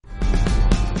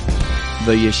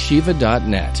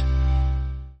theyeshiva.net.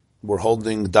 We're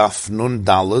holding Daf Nun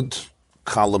Daled,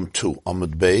 column 2,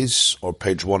 Amud Beis, or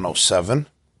page 107.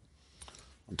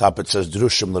 On top it says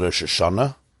Drushim L'Rosh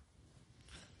Hashanah.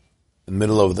 In the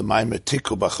middle of the Maimer,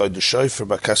 Tiku B'Chodesh Shofar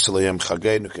B'Kesel Hayom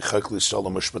Chageinu K'Chok L'Yisrael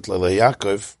U'Mishpat Leilei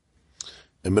Yaakov.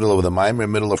 In the middle of the Maimer,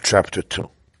 middle of chapter 2.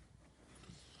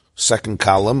 Second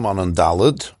column on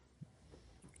Daled,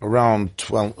 around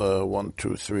 12, 1,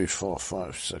 2, 3, 4,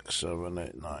 5, 6, 7,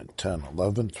 8, 9, 10,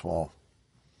 11, 12,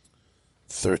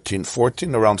 13,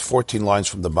 14, around 14 lines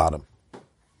from the bottom.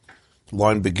 The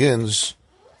line begins,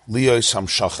 Liyos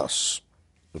Hamshachas.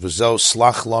 V'zeu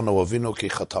slach lanu avinu ki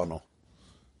chatanu.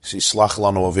 See, slach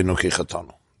lanu avinu ki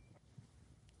chatanu.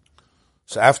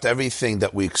 So after everything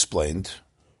that we explained,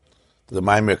 the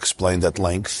Maimer explained at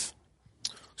length,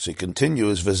 so he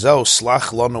continues, V'zeu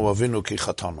slach lanu avinu ki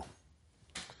chatanu.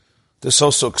 This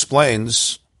also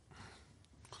explains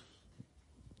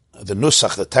the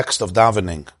nusach, the text of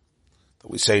davening, that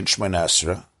we say in Shemona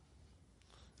Esrei,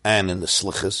 and in the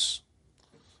Slichas,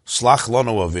 Slach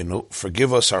lanu avinu,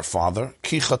 forgive us our Father,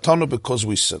 ki chatanu, because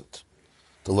we sinned.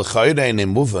 The l'chayre in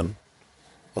Muvan,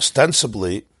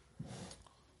 ostensibly,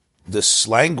 this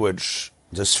language,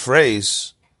 this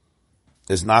phrase,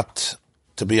 is not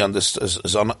to be understood,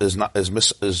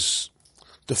 is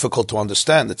difficult to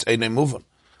understand. It's ein Muvan.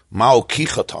 Ma'o ki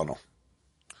chatanu.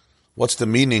 What's the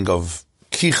meaning of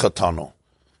ki chatanu?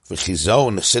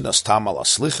 V'chizau nesinas tam al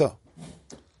aslicha.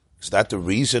 Is that the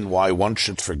reason why one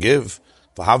should forgive?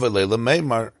 V'have leila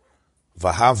meimar,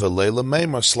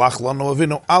 slach lanu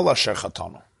avinu ala asher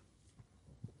chatanu.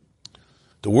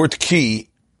 The word ki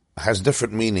has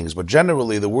different meanings, but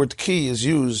generally the word ki is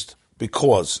used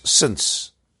because,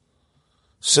 since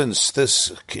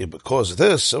this, because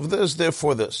this, of this,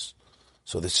 therefore this.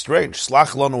 So it's strange.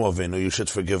 Slach lanu avinu, you should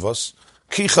forgive us.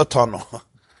 Ki chatanu,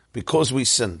 because we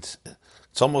sinned.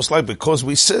 It's almost like because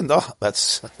we sinned. Oh,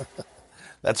 that's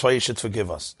why you should forgive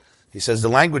us. He says the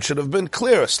language should have been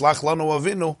clear. Slach lanu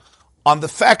avinu, on the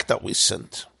fact that we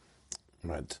sinned.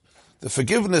 Right. The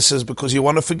forgiveness is because you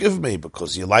want to forgive me,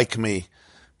 because you like me,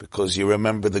 because you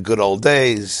remember the good old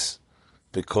days,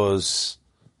 because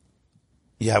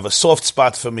you have a soft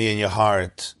spot for me in your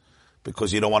heart,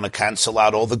 because you don't want to cancel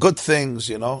out all the good things,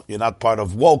 you know. You're not part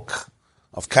of woke,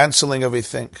 of canceling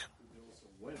everything.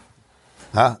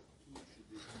 Huh?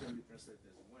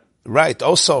 Right,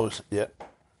 also, yeah.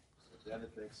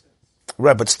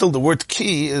 Right, but still the word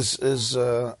ki is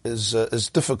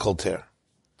difficult here.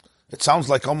 It sounds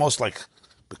like almost like,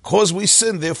 because we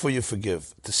sin, therefore you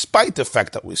forgive, despite the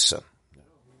fact that we sin.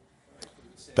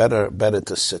 Better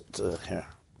to sit here,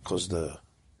 because the...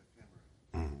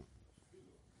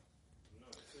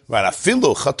 Right,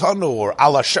 afilu chatanu or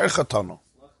al asher chatanu.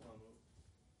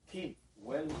 Ki,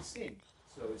 when we sin.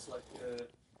 So it's like...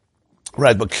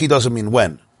 Right, but ki doesn't mean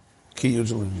when. Ki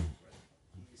usually means...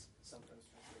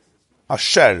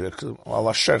 Asher, al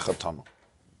asher chatanu.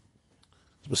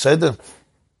 Beseder?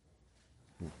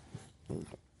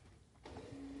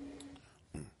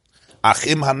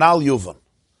 Achim hanal yuvan.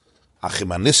 Achim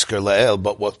anisker leel,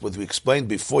 but what we explained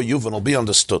before yuvan will be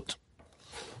understood.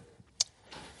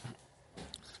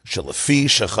 Shelafi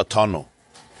shechatanu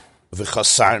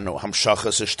v'chasarnu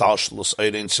hamshachas ishtalshlus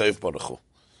eirein seif baruchu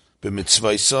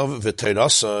b'mitzvaysav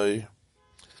v'teirasai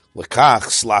lekach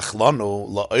slach lanu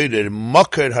la'oirer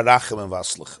makar harachim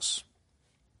v'aslichas.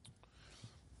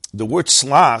 The word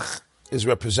slach is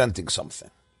representing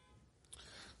something.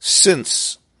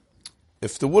 Since,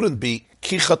 if there wouldn't be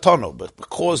ki chatanu, but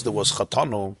because there was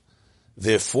chatanu,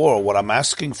 therefore what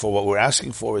we're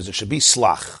asking for is it should be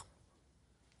slach.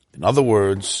 In other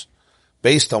words,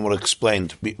 based on what the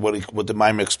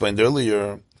Maimer explained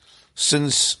earlier,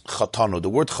 since chatanu, the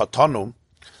word chatanu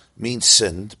means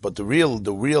sinned, but the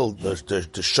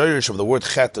shayrish of the word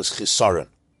chet is chisaron,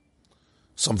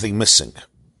 something missing.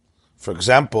 For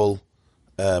example,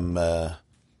 Bathsheba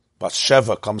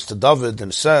comes to David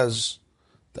and says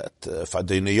that if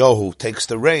Adoniyahu takes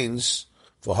the reins,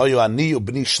 we're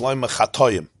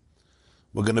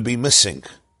going to be missing,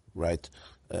 right?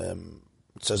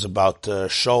 It says about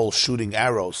Shaul shooting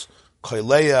arrows.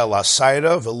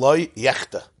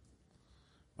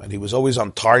 Right, he was always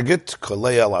on target.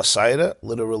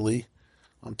 Literally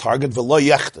on target.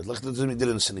 He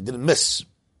didn't sin. He didn't miss.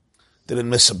 Didn't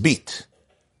miss a beat.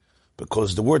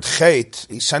 Because the word chet,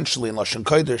 essentially in Lashon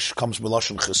Kodesh, comes from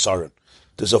Lashon Chesaron.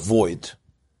 There's a void.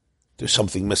 There's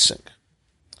something missing.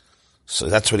 So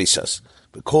that's what he says.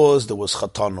 Because there was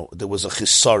chatanu, there was a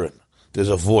Chesaron. There's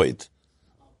a void.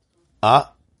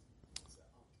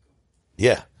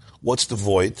 Yeah. What's the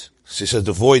void? So he says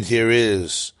the void here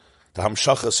is the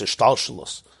hamshachas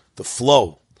ishtalshalos, the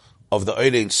flow of the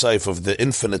Ein Sof, of the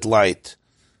infinite light,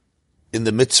 in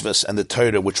the mitzvahs and the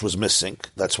Torah, which was missing.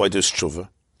 That's why there's tshuva.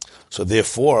 So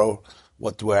therefore,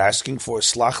 what we're asking for is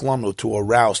slach lanu, to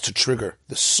arouse, to trigger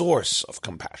the source of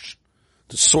compassion,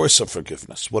 the source of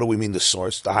forgiveness. What do we mean the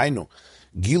source? The hainu.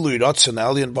 Gilui ratzon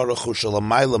elyon baruch hu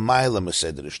shalamayla mayla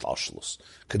meseder ishtalshalus.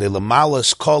 Kedei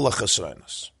lamalas kol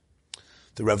hachasronos.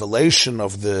 The revelation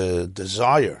of the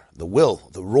desire, the will,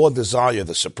 the raw desire,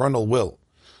 the supernal will,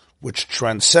 which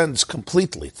transcends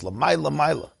completely, it's lamayla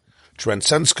mayla,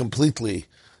 transcends completely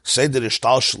seder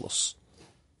ishtalshalus,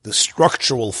 the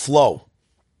structural flow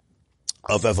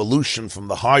of evolution from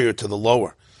the higher to the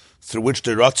lower, through which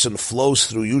the ratzon flows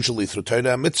through, usually through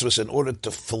Torah and mitzvahs, in order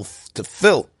to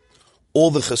fill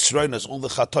all the chesronos, all the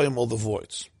chatoim, all the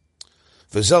voids.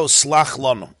 V'zeh slach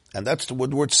lanu, and that's the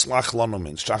word slach lanu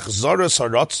means. Shachzaras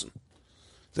haratzon,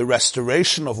 the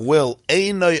restoration of will,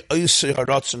 einay oisei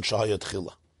haratzon shahayat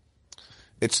chila.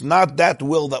 It's not that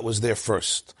will that was there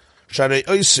first. Sharei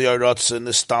oisei haratzon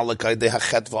istalakai de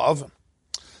hachet va'aven.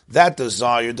 That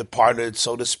desire departed,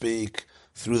 so to speak,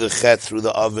 through the chet, through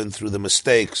the oven, through the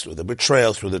mistakes, through the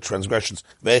betrayal, through the transgressions.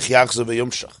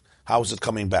 How is it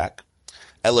coming back?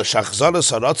 The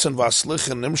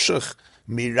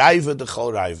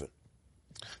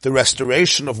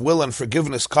restoration of will and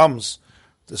forgiveness comes.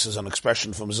 This is an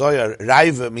expression from Zohar.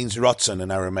 Raiva means rotzen in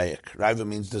Aramaic. Raiva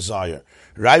means desire.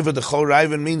 Raiva dechol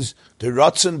raiva means the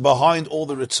rotzen behind all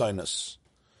the ritzonos.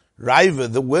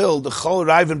 Raiva, the will, the chol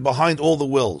raiva behind all the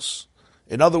wills.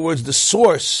 In other words, the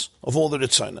source of all the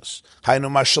ritzonos.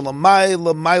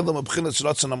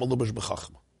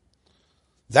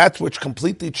 That which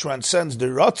completely transcends the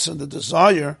rotzen, the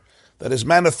desire that is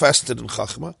manifested in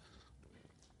chachma.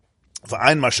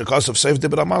 It's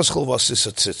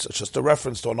just a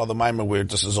reference to another mimer where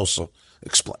this is also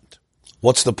explained.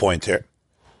 What's the point here?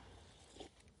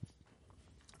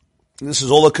 This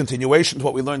is all a continuation to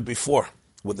what we learned before,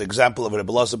 with the example of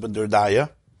Rebbe Elazar ben Dordaya.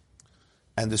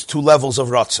 And there's two levels of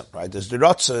ratzon, right? There's the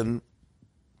ratzon,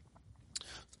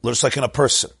 looks like in a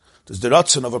person. There's the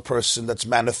ratzon of a person that's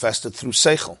manifested through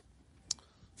seichel,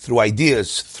 through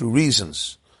ideas, through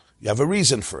reasons. You have a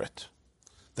reason for it.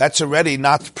 That's already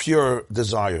not pure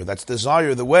desire. That's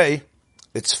desire the way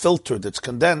it's filtered, it's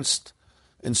condensed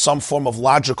in some form of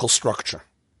logical structure.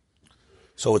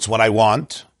 So it's what I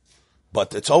want,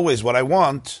 but it's always what I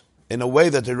want in a way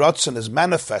that the ratzon is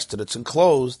manifested, it's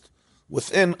enclosed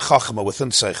within chachma, within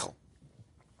seichel.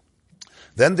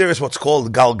 Then there is what's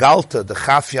called galgalta, the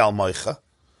chafyal moicha,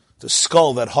 the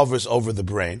skull that hovers over the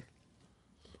brain,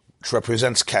 which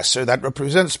represents keser, that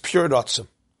represents pure ratzon.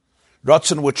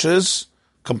 Ratzon which is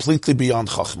completely beyond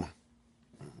chachma.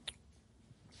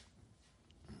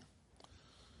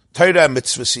 Torah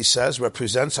mitzvahs, he says,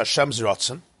 represents Hashem's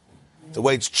ratzon, the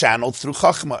way it's channeled through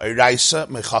chachma. Eraisa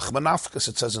me chachma nafkas,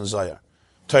 it says in Zohar.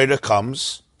 Torah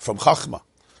comes from chachma.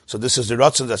 So this is the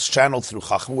ratzon that's channeled through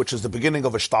chachma, which is the beginning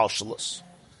of ishtalshalus.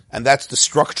 And that's the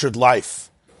structured life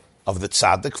of the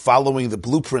tzaddik, following the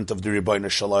blueprint of the Rebbeinu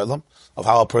Shalom, of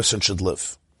how a person should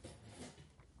live.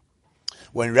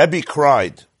 When Rebbe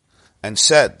cried and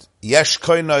said, Yesh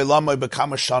koinai lamai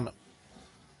bekama shana,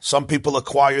 some people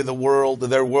acquire their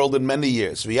world in many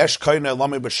years. V'yesh koinai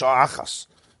lamai b'shah achas.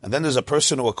 And then there's a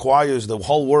person who acquires the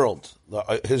whole world,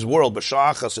 his world,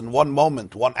 b'shah achas, in one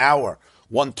moment, 1 hour,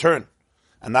 one turn.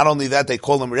 And not only that, they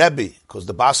call him Rebbe, because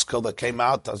the Baskel that came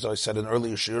out, as I said in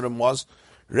earlier shiurim, was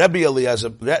Rebbe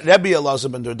Elazar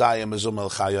ben Dordaya mizum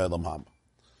el chaya elam ham.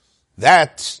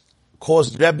 That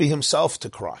caused Rebbe himself to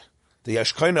cry. The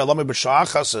Yeshkoina Lami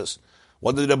B'Sha'achas says,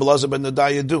 what did Rebbe Elazar ben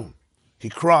Dordaya do? He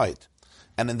cried.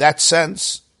 And in that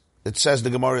sense, it says,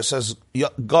 the Gemara says,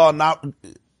 God, now,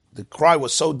 the cry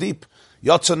was so deep,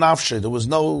 Yotza Nafshe, there was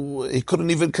he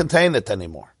couldn't even contain it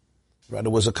anymore. Right? It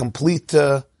was a complete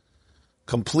Klois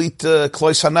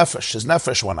HaNefesh. His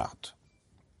Nefesh went out.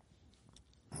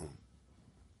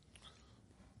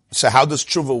 So how does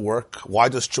tshuva work? Why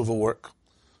does tshuva work?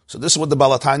 So this is what the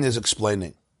Baal HaTanya is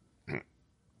explaining.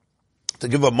 To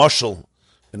give a mashal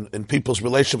in people's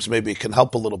relationships, maybe it can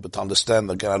help a little bit to understand.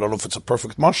 Again, I don't know if it's a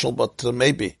perfect mashal, but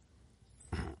maybe.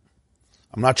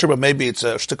 I'm not sure, but maybe it's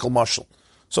a shtickle mashal.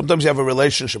 Sometimes you have a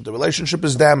relationship. The relationship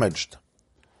is damaged.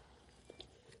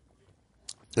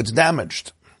 It's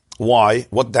damaged. Why?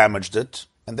 What damaged it?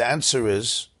 And the answer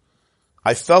is,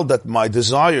 I felt that my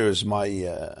desires,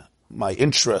 my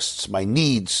interests, my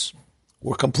needs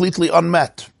were completely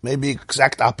unmet. Maybe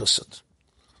exact opposite.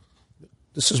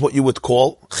 This is what you would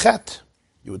call chet.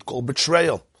 You would call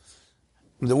betrayal.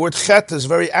 And the word chet is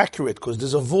very accurate because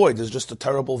there's a void. There's just a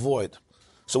terrible void.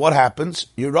 So what happens?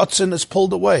 Your ratzon is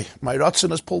pulled away. My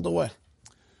ratzon is pulled away.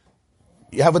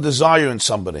 you have a desire in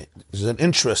somebody. There's an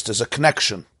interest, there's a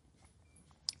connection.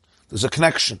 There's a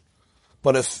connection.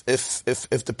 But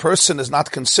if the person is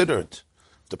not considered,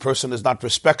 the person is not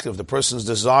respected, the person's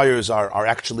desires are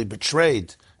actually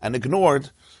betrayed and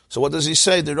ignored, so what does he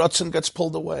say? The Ratzon gets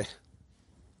pulled away.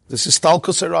 This is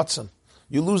Talkus Ratzon.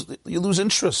 You lose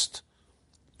interest.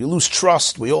 You lose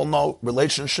trust. We all know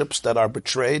relationships that are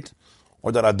betrayed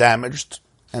or that are damaged,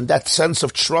 and that sense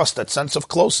of trust, that sense of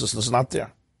closeness is not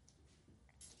there.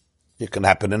 It can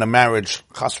happen in a marriage,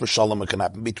 chas v'shalom, it can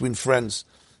happen between friends,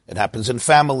 it happens in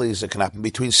families, it can happen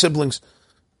between siblings.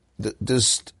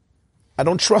 I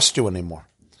don't trust you anymore.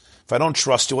 If I don't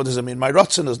trust you, what does it mean? My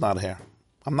Ratzon is not here.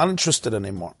 I'm not interested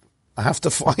anymore. I have to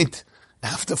find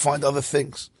other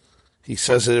things. He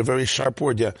says a very sharp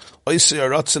word, yeah. The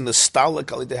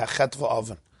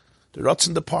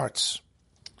Ratzon departs.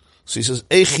 So he says,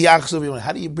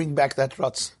 how do you bring back that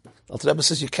Ratzon? The Alter Rebbe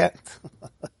says you can't.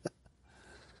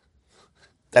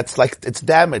 That's like, it's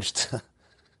damaged.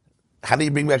 How do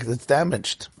you bring back it's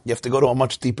damaged? You have to go to a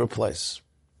much deeper place.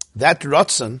 That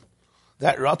Ratzon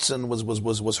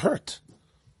was hurt.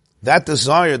 That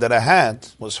desire that I had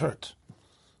was hurt.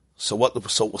 So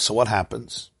what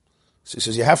happens? So he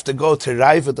says, you have to go to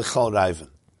Raiva Dechal Raivan.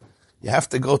 You have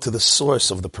to go to the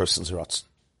source of the person's Ratzon.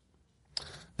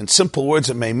 In simple words,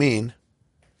 it may mean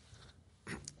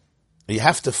you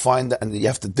have to find that, and you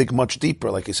have to dig much deeper.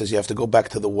 Like he says, you have to go back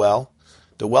to the well.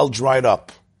 The well dried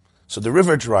up. So the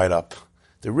river dried up.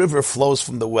 The river flows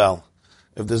from the well.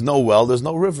 If there's no well, there's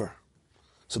no river.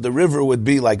 So the river would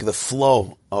be like the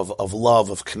flow of love,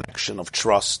 of connection, of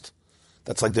trust.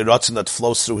 That's like the Ratzon that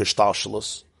flows through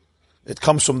Hishtalshalos. It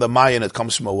comes from the Mayan, it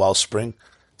comes from a wellspring.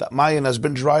 That Mayan has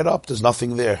been dried up, there's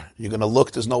nothing there. You're going to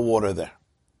look, there's no water there.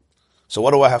 So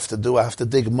what do I have to do? I have to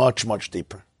dig much, much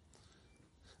deeper.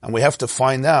 And we have to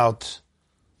find out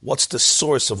what's the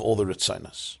source of all the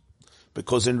Ritzonos.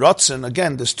 Because in Ratzon,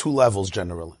 again, there's two levels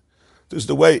generally. There's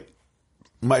the way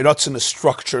my Ratzon is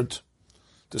structured.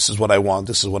 This is what I want,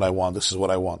 this is what I want, this is what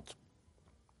I want.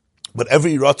 But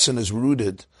every Ratzon is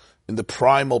rooted in the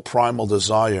primal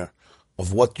desire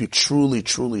of what you truly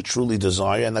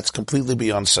desire, and that's completely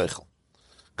beyond Seichel,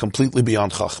 completely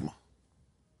beyond Chachma.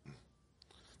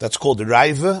 That's called the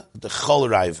Raiva, the Chol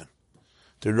Raivan,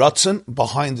 the Ratzon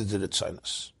behind the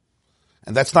Ritzonos.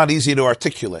 And that's not easy to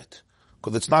articulate,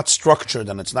 because it's not structured,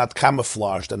 and it's not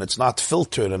camouflaged, and it's not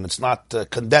filtered, and it's not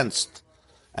condensed,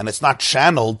 and it's not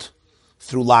channeled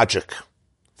through logic,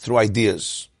 through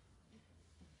ideas.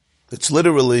 It's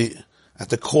literally at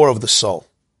the core of the soul.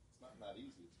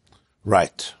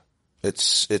 Right.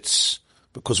 It's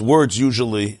because words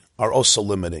usually are also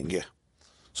limiting, yeah.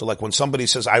 So like when somebody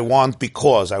says, I want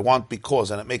because,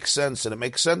 and it makes sense,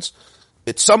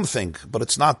 it's something, but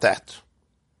it's not that.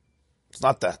 It's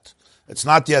not that. It's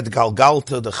not yet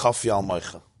Galgalta de Chafi al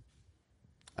Moicha.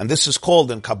 And this is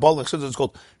called, in Kabbalah, it's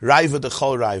called Raiva de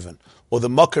Chol Raivan, or the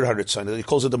Makar HaRitzon. He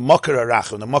calls it the Makar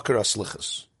HaRachim, the Makar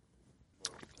HaSlichas.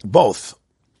 Both.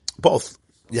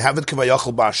 You have it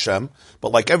Kavayachal Ba'Hashem,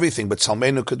 but like everything, but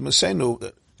Salmeinu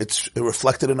Kudmasenu, it's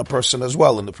reflected in a person as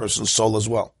well, in the person's soul as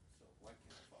well.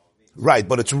 Right,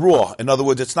 but it's raw. In other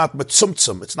words, it's not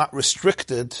Metzumtzum, it's not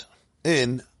restricted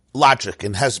in logic,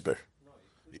 in Hezber.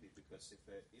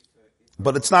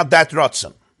 But it's not that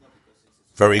Ratzon.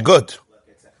 Very good.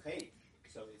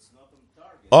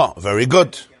 Oh, very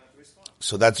good.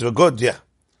 So that's good, yeah.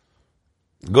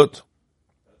 Good.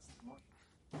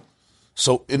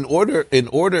 So in order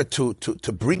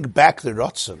to bring back the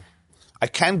Ratzon, I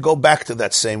can't go back to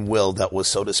that same will that was,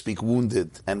 so to speak,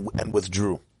 wounded and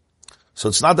withdrew. So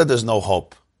it's not that there's no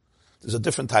hope. There's a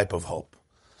different type of hope.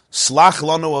 Slach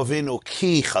lanu avinu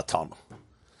ki chatanu.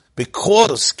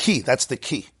 Because ki, that's the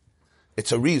key.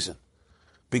 It's a reason.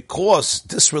 Because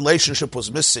this relationship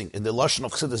was missing, in the Lashon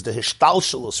of Chassidus, the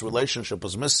Hishtalshalos relationship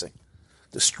was missing.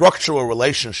 The structural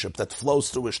relationship that flows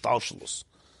through Hishtalshalos,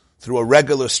 through a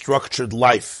regular structured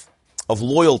life of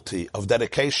loyalty, of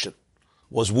dedication,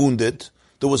 was wounded.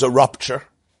 There was a rupture.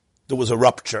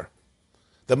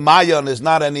 The Mayan is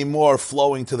not anymore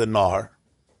flowing to the Nar.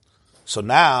 So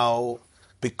now,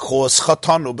 because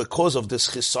Chatanu, because of this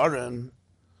Chisaron,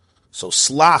 so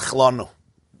Slach Lanu,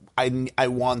 I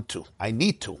want to, I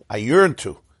need to, I yearn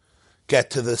to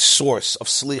get to the source of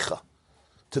Slicha,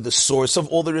 to the source of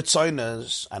all the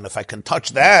Ritzonos, and if I can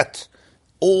touch that,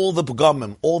 all the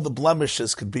Pgamim, all the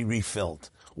blemishes could be refilled.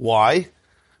 Why?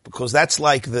 Because that's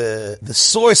like the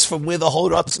source from where the whole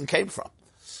Ratzon came from.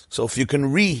 So if you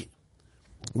can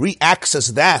re-access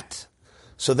that,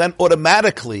 so then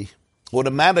automatically, all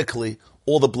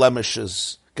the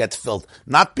blemishes get filled.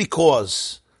 Not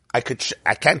because I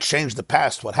can't change the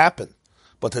past, what happened,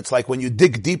 But it's like when you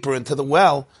dig deeper into the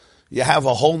well, you have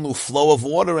a whole new flow of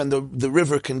water and the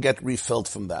river can get refilled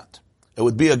from that. It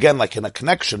would be, again, like in a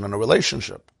connection, in a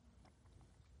relationship.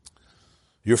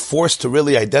 You're forced to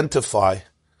really identify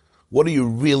what do you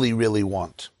really, really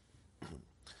want.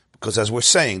 Because as we're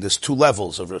saying, there's two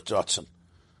levels of Ratzon.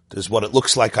 There's what it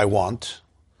looks like I want,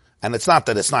 and it's not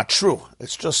that it's not true.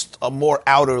 It's just a more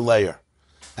outer layer.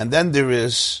 And then there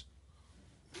is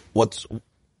what's...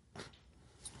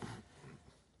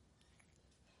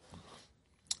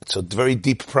 It's a very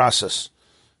deep process.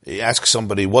 You ask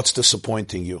somebody, what's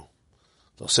disappointing you?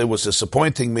 They'll say, what's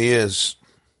disappointing me is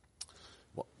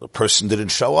the person didn't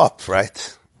show up,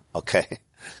 right? Okay.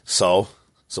 So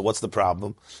what's the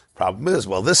problem? Problem is,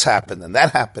 well, this happened, and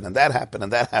that happened, and that happened,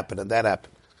 and that happened, and that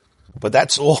happened. But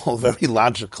that's all very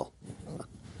logical.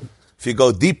 If you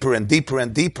go deeper and deeper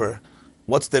and deeper,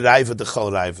 what's the Raiva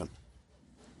D'chol Raivan?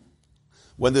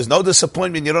 When there's no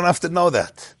disappointment, you don't have to know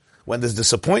that. When there's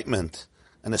disappointment,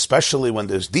 and especially when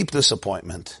there's deep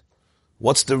disappointment,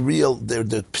 what's the real,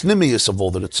 the pnimius of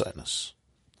all the Ritzaynus?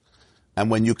 And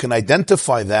when you can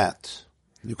identify that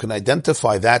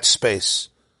space,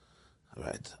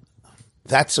 right,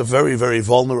 that's a very, very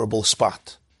vulnerable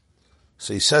spot.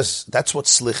 So he says, that's what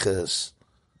slicha is.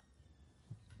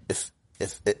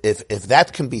 If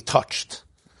that can be touched,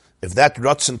 if that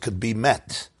ratzon could be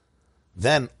met,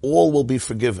 then all will be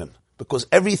forgiven. Because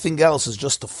everything else is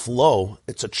just a flow,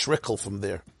 it's a trickle from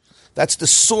there. That's the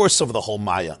source of the whole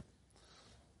Maya.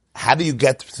 How do you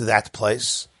get to that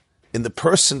place? In the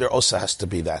person, there also has to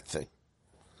be that thing.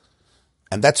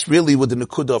 And that's really with the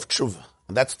Nekuda of Tshuva.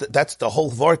 And that's the whole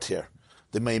word here.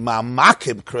 The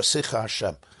Me'ma'amakim Krasicha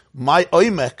Hashem. My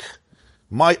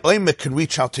oimek can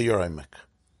reach out to your oimek.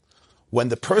 When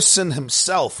the person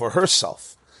himself or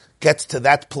herself gets to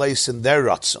that place in their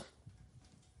ratzon,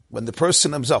 when the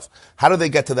person himself, how do they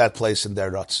get to that place in their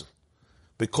ratzon?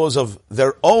 Because of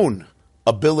their own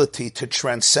ability to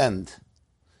transcend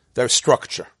their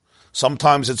structure.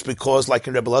 Sometimes it's because, like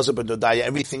in Rebbe Elazar ben Dodaya,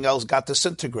 everything else got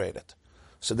disintegrated.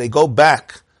 So they go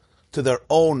back to their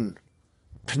own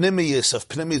pnimius,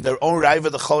 their own Raiva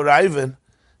D'chol Raivan.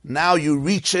 Now you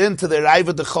reach into the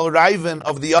Raiva D'chol Raivan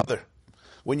of the other.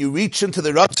 When you reach into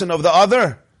the Ratzon of the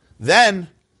other, then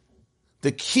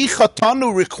the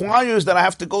Kichatanu requires that I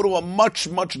have to go to a much,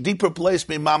 much deeper place,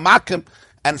 Mimamakim,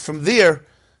 and from there,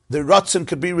 the Ratzon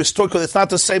could be restored, because it's not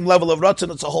the same level of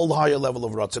Ratzon, it's a whole higher level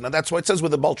of Ratzon. And that's why it says where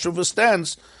the Baal Tshuva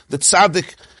stands, the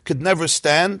Tzaddik could never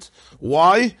stand.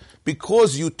 Why?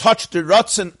 Because you touch the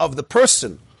Ratzon of the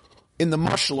person in the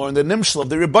Mashal or in the Nimshal of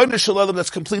the Rebbeinu Shalom that's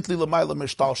completely L'mayla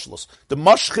Mishtalshalos. The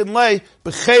Mashchin Lei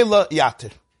B'chela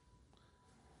Yatir.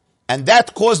 And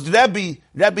that caused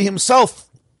Rebbe himself,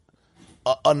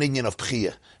 an inyan of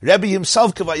Pchiyah. Rebbe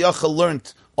himself, Kavayachal,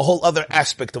 learned a whole other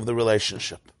aspect of the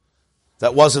relationship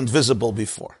that wasn't visible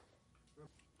before.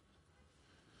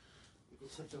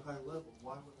 It's such a high level.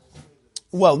 Why would I say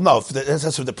that? Well, no,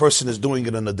 that's if the person is doing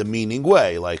it in a demeaning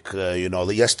way. Like,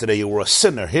 yesterday you were a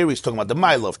sinner. Here he's talking about the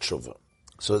Ma'ila of Tshuva.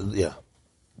 So, yeah.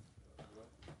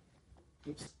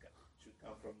 Should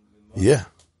come from Yeah.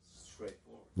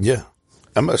 straightforward. Yeah.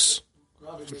 Emes.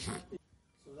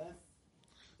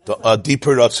 A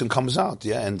deeper Ratzon comes out,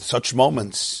 yeah. And such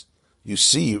moments, you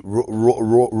see raw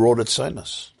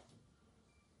Ritzaynus.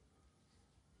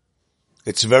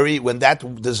 It's when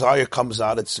that desire comes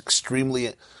out, it's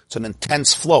an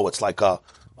intense flow. It's like a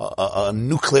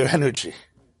nuclear energy.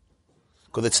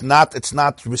 Because it's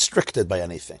not restricted by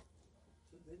anything.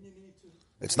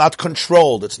 It's not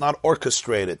controlled. It's not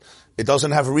orchestrated. It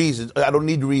doesn't have reasons. I don't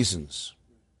need reasons.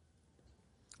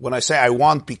 When I say I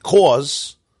want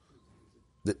because,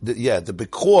 the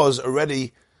because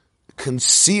already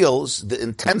conceals the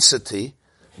intensity,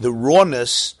 the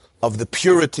rawness of the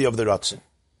purity of the Ratzon.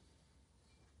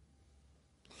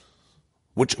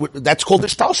 Which that's called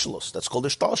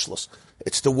ishtalshalos.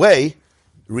 It's the way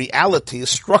reality is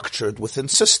structured within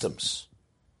systems,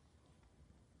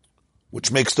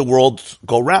 which makes the world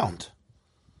go round.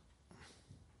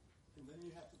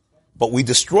 But we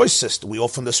destroy systems. We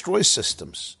often destroy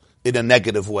systems in a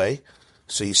negative way.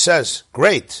 So he says,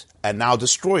 great, and now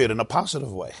destroy it in a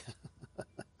positive way.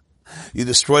 You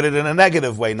destroyed it in a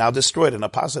negative way, now destroy it in a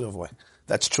positive way.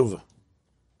 That's tshuva.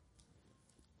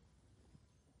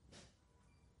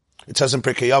 It says in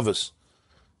Pirkei Avos,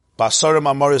 Ba'asarim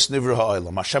Amoris Nivra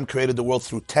Ha'olam. Hashem created the world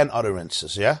through 10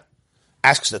 utterances, yeah?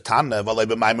 Asks the Tana, why?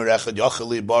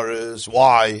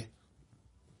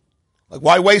 Like,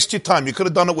 why waste your time? You could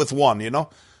have done it with one,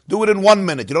 Do it in 1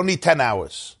 minute. You don't need 10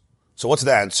 hours. So what's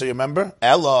the answer, you remember?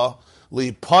 Ella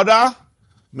li pada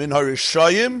min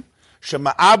harishayim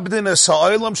shema'abdin es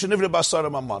ha'olam shenivra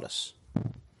ba'asarim Amoris.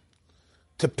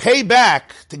 to pay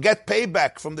back, to get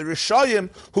payback from the Rishayim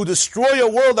who destroy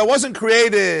a world that wasn't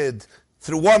created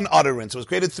through one utterance. It was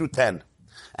created through 10.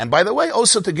 And by the way,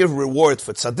 also to give reward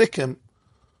for tzaddikim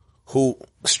who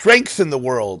strengthen the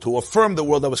world, who affirm the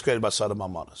world that was created by Sodom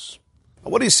Amaras.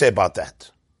 What do you say about that?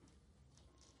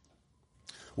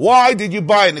 Why did you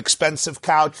buy an expensive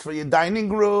couch for your dining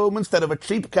room instead of a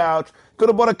cheap couch? Could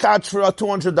have bought a couch for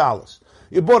 $200.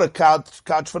 You bought a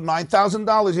couch for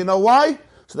 $9,000. You know why?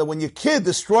 So that when your kid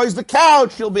destroys the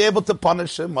couch, you'll be able to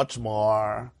punish him much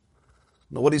more.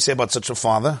 Now, what do you say about such a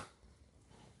father?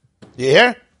 You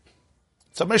hear?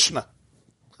 It's a Mishnah.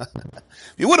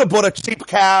 You would have bought a cheap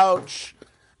couch,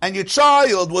 and your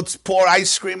child would pour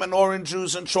ice cream and orange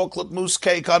juice and chocolate mousse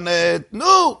cake on it.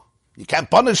 No! You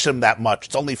can't punish him that much.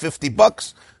 It's only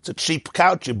 $50. It's a cheap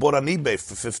couch you bought on eBay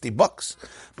for $50.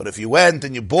 But if you went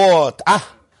and you bought, a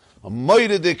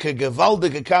moidedike,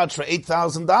 gewaldige couch for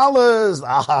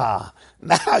 $8,000,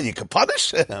 now you can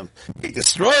punish him. He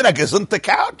destroyed a gesunte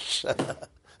couch.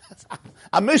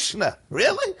 A Mishnah.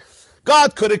 Really?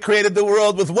 God could have created the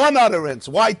world with one utterance.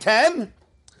 Why 10?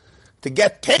 To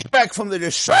get payback from the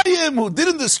Rishayim who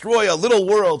didn't destroy a little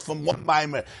world from one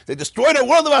mimer. They destroyed a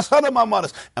world of Sodom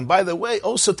Amaras. And by the way,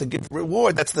 also to give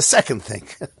reward, that's the second thing.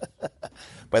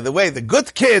 By the way, the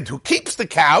good kid who keeps the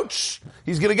couch,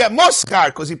 he's going to get more scar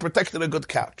because he protected a good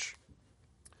couch.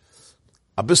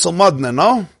 Abyssal Madna,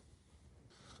 no?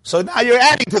 So now you're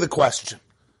adding to the question.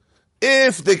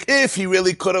 If he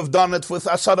really could have done it with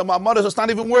Sodom Amaras, it's not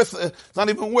even worth. It's not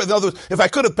even worth. In other words, if I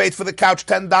could have paid for the couch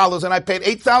 $10 and I paid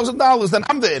 $8,000, then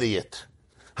I'm the idiot.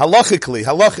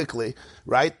 Halachically,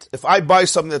 right? If I buy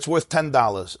something that's worth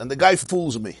 $10 and the guy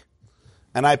fools me,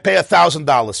 and I pay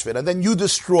 $1,000 for it, and then you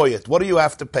destroy it, what do you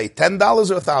have to pay? $10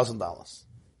 or $1,000?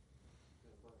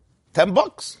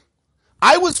 $10.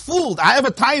 I was fooled. I have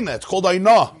a taina. It's called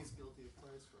Ainah.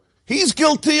 He's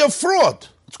guilty of fraud.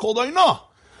 It's called Ainah.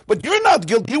 But you're not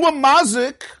guilty. You were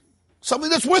mazik, something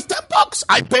that's worth $10.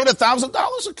 I paid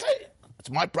 $1,000. Okay, it's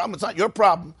my problem. It's not your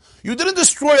problem. You didn't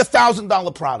destroy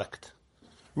 $1,000 product.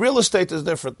 Real estate is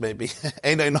different, maybe. So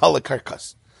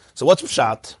what's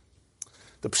pshat?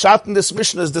 The pshat in this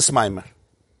Mishnah is this mimer.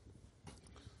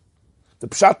 The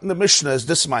pshat in the Mishnah is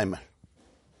this mimer.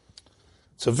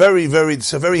 It's a very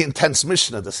intense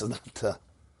Mishnah. This is not.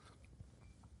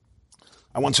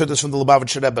 I once heard this from the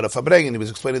Lubavitcher Rebbe of Fabrengen. He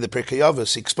was explaining the Pirkei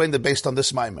Avos. He explained it based on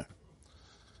this mimer.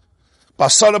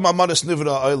 Asarim Amaris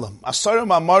Nivra Olam. Asarim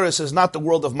Amaris is not the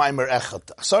world of Maimer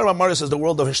Echad. Asarim Amaris is the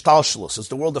world of Hishtalshalus. It's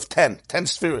the world of 10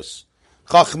 spheres.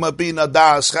 Chachma, Bina,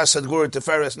 Das, Chesed, Gur,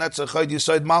 Teferes, Netzach, Chod,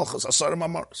 Yisoid, Malchus. Asarim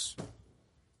Amaris.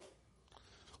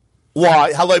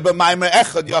 Why? Haloi b'Maimer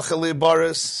Echad Yachali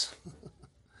Boris.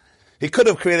 He could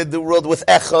have created the world with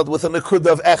Echad, with a Nekud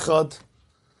of Echad,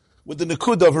 with the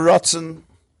Nekud of Ratzon,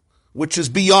 which is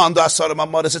beyond Asarim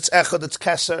Amaris. It's Echad, it's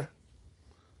Keser.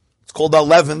 It's called the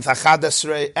 11th, Achad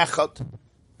Esrei, Echad,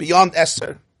 beyond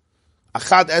Eser.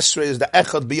 Achad Esrei is the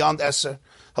Echad beyond Eser.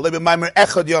 Halei b'Maimer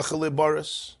Echad Yachali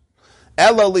Boris.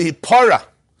 Ela lihipara.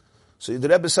 So the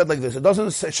Rebbe said like this.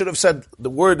 It should have said the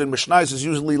word in Mishnayos is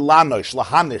usually lanosh,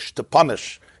 lahanish, to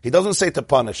punish. He doesn't say to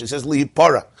punish. He says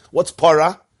lihipara. What's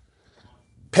para?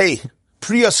 Pay.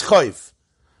 Priyas choiv.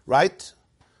 Right?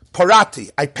 Parati.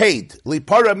 I paid.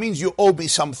 Lihipara means you owe me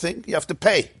something. You have to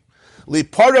pay. To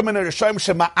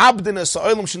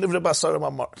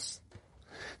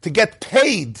get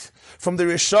paid from the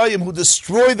Rishayim who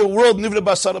destroy the world, Nivra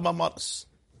Basarim Amaris.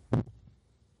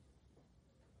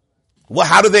 Well,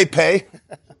 how do they pay?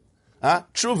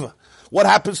 Tshuva. What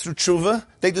happens through Tshuva?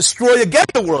 They destroy again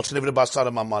the world, Nivra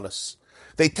Basarim Amaris.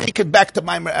 They take it back to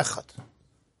Maimer Echad.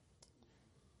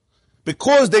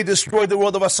 Because they destroy the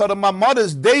world of Asarim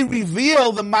Amaris, they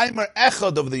reveal the Maimer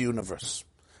Echad of the universe.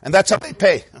 And that's how they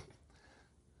pay.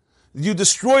 You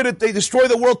destroyed it, they destroy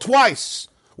the world twice.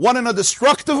 One in a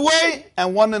destructive way,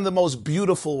 and one in the most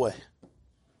beautiful way.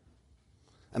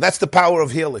 And that's the power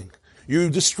of healing. You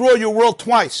destroy your world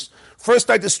twice. First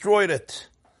I destroyed it,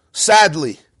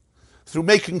 sadly, through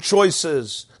making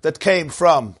choices that came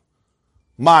from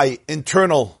my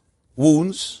internal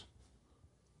wounds,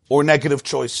 or negative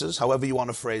choices, however you want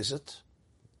to phrase it.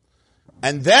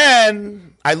 And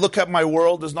then I look at my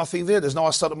world, there's nothing there. There's no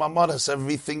Asarim Amaris.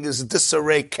 Everything is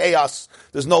disarray, chaos.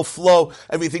 There's no flow.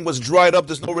 Everything was dried up.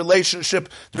 There's no relationship.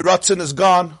 The Ratzon is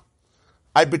gone.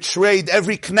 I betrayed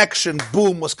every connection.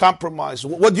 Boom, was compromised.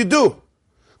 What'd you do?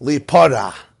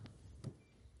 Lipara.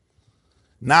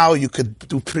 Now you could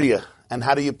do Priya. And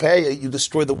how do you pay? You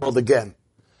destroy the world again.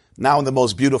 Now in the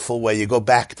most beautiful way, you go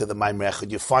back to the Maimer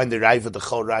Echad. You find the Raiva, the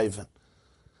Chol Raiva.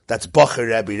 That's Bacher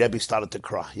Rebbe. Rebbe started to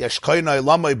cry. Yesh koinoi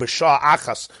lamoi b'shah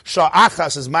achas. Shah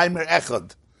achas is maimer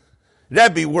echad.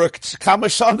 Rebbe worked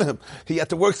kamashanim. He had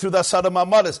to work through the Asada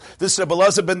Mamadas. This Rebbe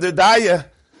Elazar ben Derdaya,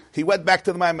 he went back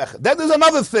to the maimer echad. Then there's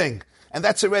another thing, and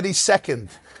that's already second.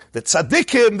 The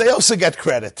tzaddikim, they also get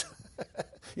credit.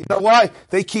 You know why?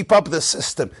 They keep up the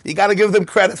system. You got to give them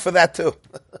credit for that too.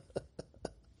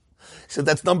 So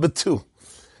that's number two.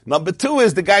 Number two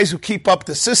is the guys who keep up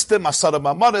the system, Asada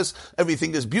Mamadas,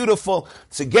 everything is beautiful,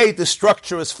 it's a gate, the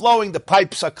structure is flowing, the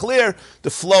pipes are clear, the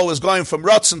flow is going from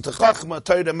Ratzon to Chachma,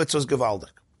 Torah, Mitzvahs,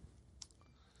 Gevaldik.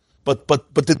 But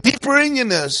the deeper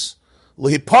union is,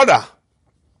 Lihipara,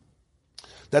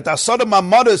 that Asada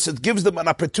Mamadas, it gives them an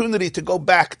opportunity to go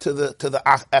back to the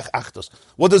Achdus.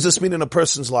 What does this mean in a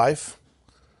person's life?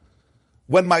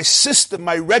 When my system,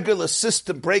 my regular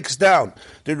system breaks down,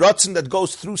 the Ratzon that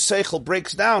goes through Seichel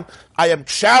breaks down, I am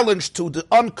challenged to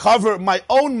uncover my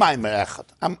own Maimer Echad.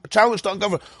 I'm challenged to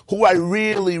uncover who I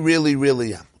really, really,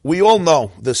 really am. We all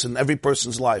know this in every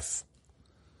person's life.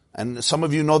 And some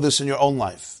of you know this in your own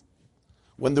life.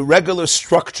 When the regular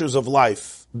structures of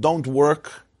life don't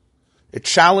work, it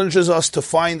challenges us to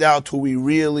find out who we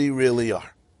really, really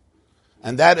are.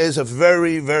 And that is a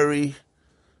very, very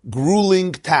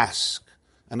grueling task.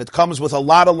 And it comes with a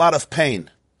lot of pain.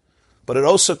 But it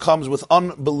also comes with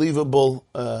unbelievable,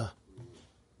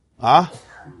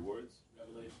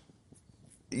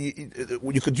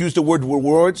 you could use the word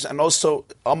rewards, and also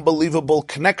unbelievable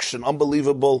connection,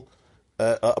 unbelievable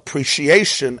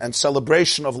appreciation and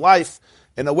celebration of life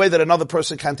in a way that another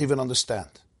person can't even understand.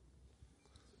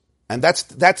 And that's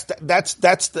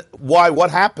why,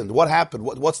 what happened?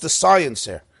 What's the science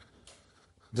here?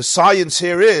 The science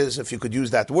here is, if you could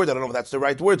use that word, I don't know if that's the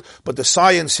right word, but the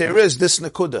science here is this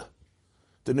nekuda.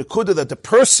 The nekuda that the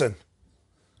person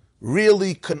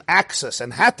really can access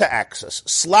and had to access.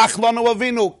 Slach lanu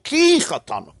avinu ki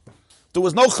chatanu. There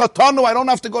was no chatanu, I don't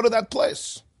have to go to that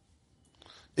place.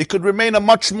 It could remain a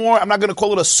much more, I'm not going to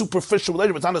call it a superficial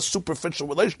relationship, it's not a superficial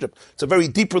relationship, it's a very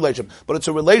deep relationship, but it's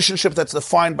a relationship that's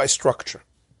defined by structure.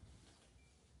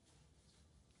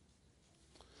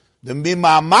 The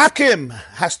Mimamakim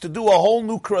has to do a whole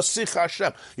new Krasich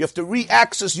Hashem. You have to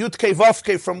re-access Yudke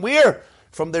Vavke from where?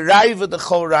 From the Raiva, the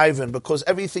Chol Raivan, because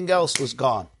everything else was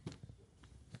gone.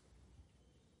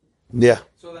 Yeah.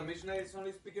 So the Mishnah is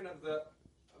only speaking of the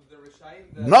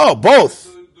Rishaim? No,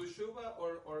 both. Do Shuva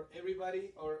or everybody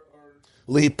or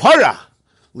Lipara,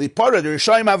 the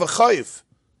Rishaim have a chayiv.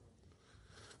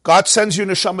 God sends you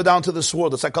neshama down to this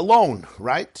world. It's like a loan,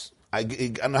 right?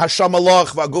 And Hashem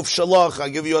alach v'aguf shalach. I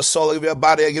give you a soul, I give you a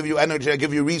body, I give you energy, I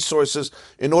give you resources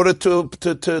in order to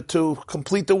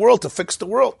complete the world, to fix the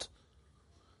world.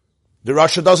 The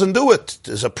Rasha doesn't do it.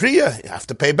 There's a priya. You have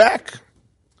to pay back.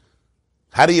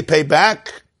 How do you pay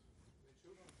back?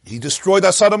 He destroyed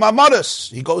Asada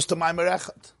Mamadas. He goes to Maimer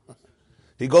Echad.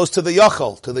 He goes to the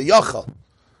Yachal, Yachal.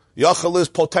 Yachal is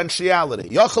potentiality.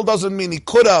 Yachal doesn't mean he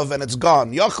could have and it's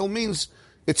gone. Yachal means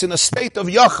it's in a state of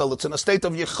Yachal. It's in a state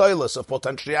of Yechailas, of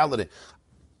potentiality.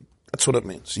 That's what it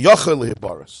means. Yachal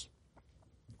Hibaris.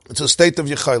 It's a state of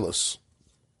Yechailas.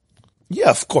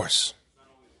 Yeah, of course.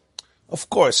 Of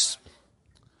course.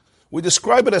 We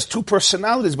describe it as two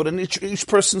personalities, but in each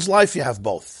person's life you have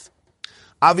both.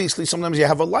 Obviously, sometimes you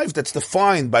have a life that's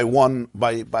defined by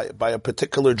by a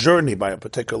particular journey, by a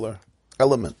particular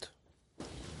element.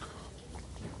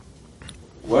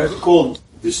 Why is it called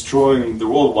destroying the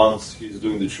world once he's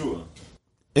doing the Shua?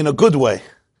 In a good way.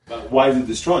 But why is it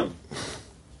destroying?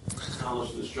 how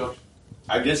much destruction?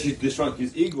 I guess he's destroying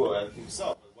his ego and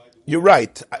himself. You're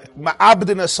right.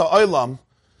 Ma'abdina sa'olam,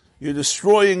 you're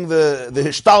destroying the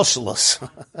hishtalshalos.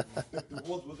 The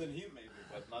world within him maybe,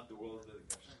 but not the world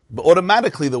that Hashem. But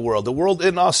automatically the world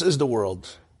in us is the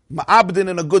world. Ma'abdin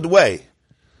in a good way.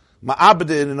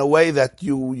 Ma'abdin in a way that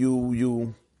you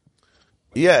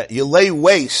lay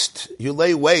waste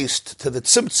to the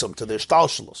tzimtzum, to the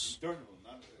hishtalshalos.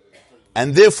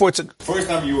 And therefore it's First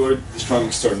time you were destroying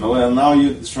external, and now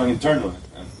you're destroying internal.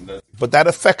 but that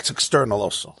affects external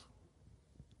also.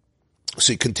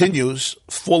 So he continues,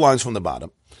 4 lines from the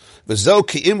bottom. It says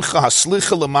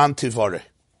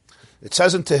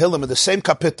in Tehillim in the same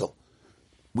kapitel,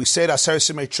 we say that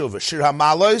Aser Simei Tshuva, Shir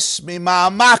HaMalos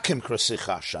Mima'amakim Krasich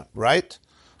Hashem, right?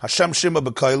 Hashem Shima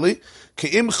B'Koili, Ki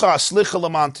Imcha Aslicha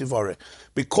L'man Tivare.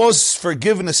 Because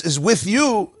forgiveness is with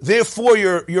you, therefore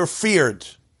you're feared.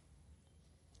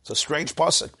 It's a strange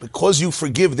pasuk. Because you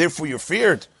forgive, therefore you're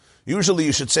feared. Usually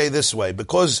you should say this way,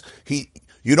 because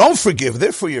you don't forgive,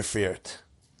 therefore you're feared.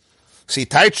 See,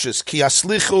 Taichus, Ki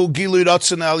Aslichu Gilu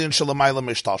Ratzon Elyon Shalamayla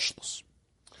Mishtalshlos.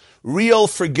 Real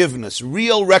forgiveness,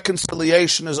 real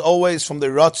reconciliation is always from the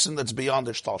Ratzin that's beyond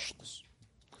Ishtalshlus.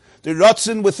 The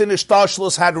Ratzin within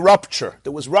Ishtalshlus had rupture.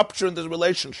 There was rupture in the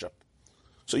relationship.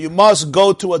 So you must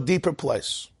go to a deeper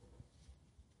place.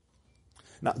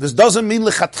 Now, this doesn't mean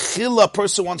lechatchila a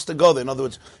person wants to go there. In other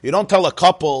words, you don't tell a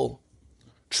couple,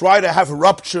 try to have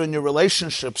rupture in your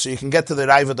relationship so you can get to the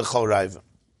Raiva D'chol Raiva.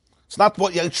 It's not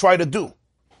what you try to do.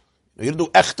 You don't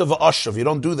do echta v'ashav. You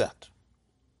don't do that.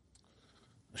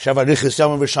 Shavarichis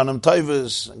yamim v'shanim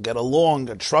toivos, and get along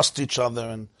and trust each other,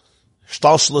 and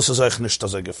shtalshlus is euch nicht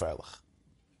so gefährlich.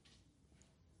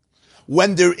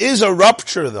 When there is a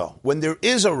rupture, though, and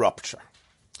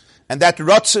that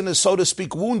Ratzin is, so to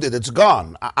speak, wounded, it's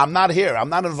gone. I'm not here. I'm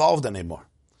not involved anymore.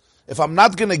 If I'm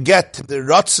not going to get the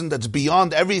Ratzin that's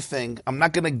beyond everything, I'm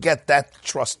not going to get that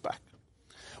trust back.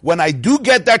 When I do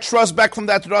get that trust back from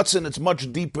that Ratzin, it's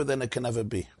much deeper than it can ever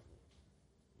be.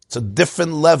 It's a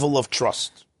different level of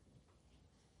trust.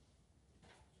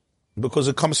 Because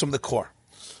it comes from the core.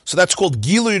 So that's called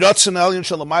Gilui Ratzin Elyon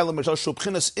Shalamayla Mishal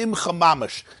Shubchinas Imcha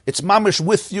Mamish. It's Mamish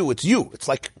with you. It's you. It's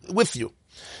like with you.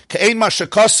 Ke'ein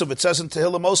Mashakasav, it says in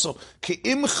Tehillim also,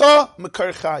 Ke'imcha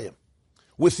Mekar Chayim.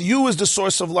 With you is the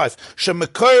source of life.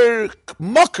 Shemekar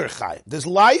Mokar Chayim. There's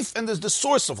life and there's the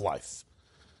source of life.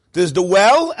 There's the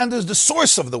well and there's the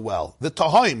source of the well. The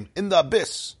Tahaim, in the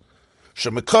abyss.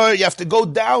 Shemekar, you have to go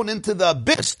down into the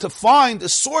abyss to find the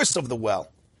source of the well.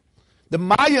 The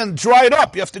Mayan dried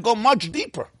up. You have to go much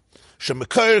deeper.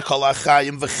 Shemekar Kol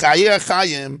HaChayim V'Chayei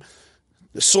HaChayim,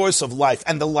 the source of life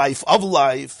and the life of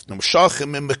life. From the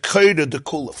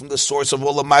source of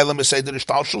all the Mailam Eseder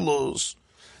Ishtalshalus.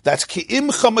 That's Ki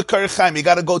Imcha Mekar Chayim. You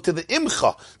got to go to the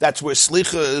Imcha. That's where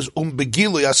Slicha is.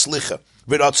 Begilu Yaslicha.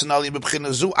 V'Ratzin Aliyim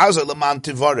B'Bchina Zu Azar L'man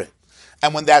Tivare.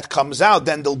 And when that comes out,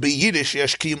 then there'll be Yiddish,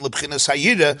 Yashkiyim L'Bchinas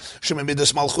Hayira,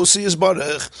 Shemimidas Malchusi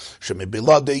Yisbarach,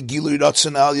 Shemibilade Gilui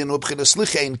Ratzin Aliyim L'Bchinas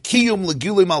Licha, and Kiyum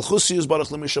L'Gilui Malchusi Yisbarach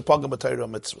L'Mishapagam B'Tayra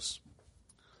Mitzvahs.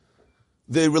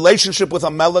 The relationship with a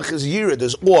melech is Yira,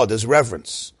 there's awe, there's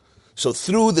reverence. So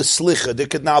through the Slicha, there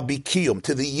could now be Kiyum,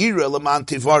 to the Yira L'man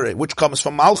Tivare, which comes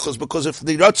from Malchus, because if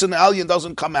the Ratzin Aliyim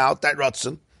doesn't come out, that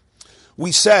Ratzin,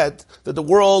 we said that the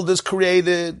world is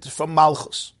created from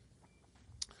Malchus.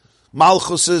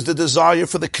 Malchus is the desire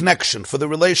for the connection, for the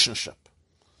relationship.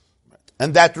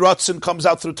 And that Ratzin comes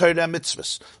out through Torah and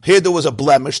Mitzvahs. Here there was a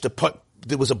blemish,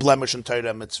 there was a blemish in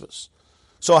Torah and Mitzvahs.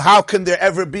 So how can there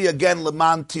ever be again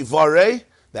Leman Tivare?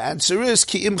 The answer is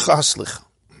Ki Imcha Haslicha.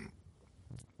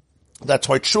 That's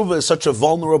why Tshuva is such a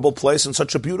vulnerable place and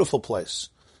such a beautiful place.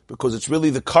 Because it's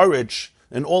really the courage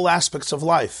in all aspects of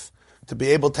life to be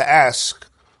able to ask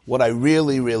what I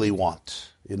really, really want.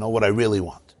 You know, what I really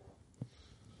want.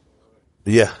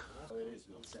 Yeah.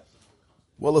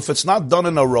 Well, if it's not done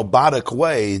in a robotic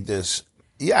way,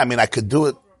 I could do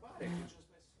it.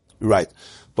 Right.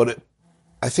 But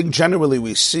I think generally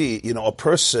we see, a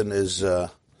person has a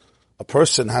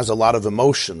lot of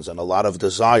emotions and a lot of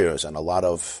desires and a lot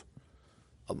of,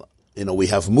 we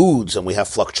have moods and we have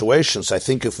fluctuations. I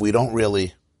think if we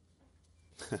can't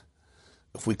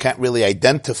really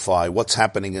identify what's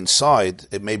happening inside,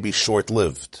 it may be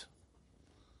short-lived.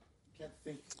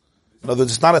 In other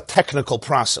words, it's not a technical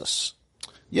process.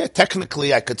 Yeah,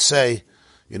 technically I could say,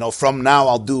 from now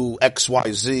I'll do X,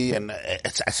 Y, Z, and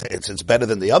it's better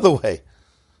than the other way.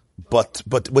 But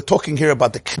we're talking here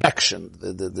about the connection,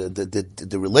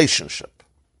 the relationship.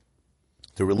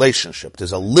 The relationship.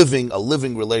 There's a living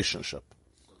relationship.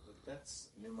 That's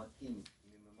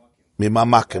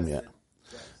Mimamakim, yeah.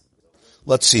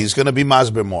 Let's see, he's going to be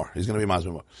Masber more.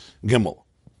 Gimel.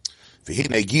 The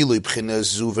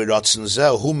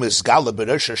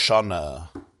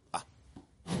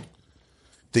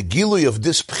Gilui of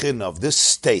this Pchina, of this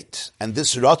state, and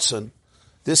this Ratzon,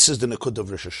 this is the Nekud of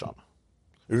Rosh Hashanah.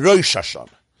 Rosh Hashanah.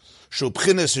 Shu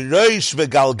Pchinas Rosh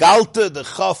V'Galgalta the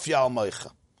Chaf Yal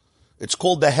Moicha. It's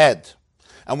called the head.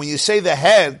 And when you say the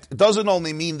head, it doesn't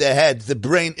only mean the head, the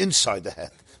brain inside the head.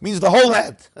 It means the whole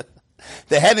head.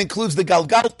 The head includes the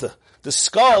Galgalta, the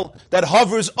skull that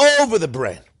hovers over the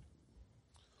brain.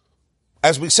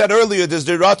 As we said earlier, there's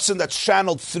the Ratzon that's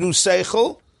channeled through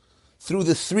Seichel, through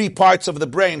the three parts of the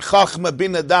brain, Chachma,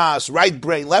 Bina, Das, right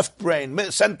brain, left brain,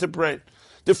 center brain,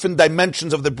 different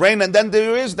dimensions of the brain, and then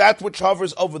there is that which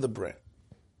hovers over the brain.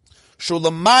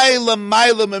 Shulamayla,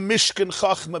 Mayla, Mishkan,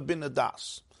 Chachma, Bina,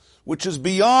 Das, which is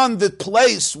beyond the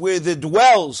place where there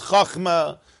dwells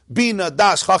Chachma, Bina,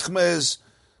 Das. Chachma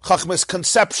is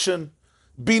conception,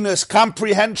 Bina is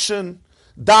comprehension,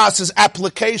 Das is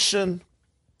application,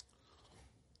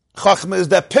 Chachma is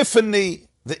the epiphany,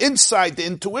 the insight, the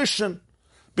intuition.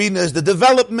 Bina is the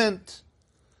development.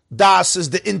 Das is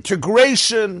the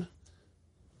integration.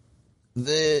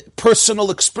 the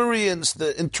personal experience,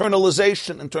 the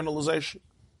internalization.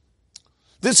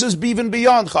 This is even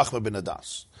beyond Chachma bin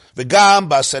Adas.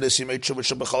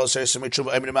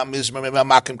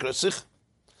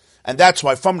 And that's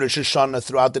why from Rosh Hashanah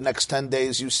throughout the next 10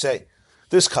 days you say,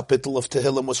 this kapitel of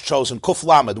Tehillim was chosen, Kuf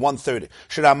Lamed, 130.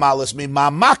 Shiramalas mi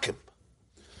ma'makim.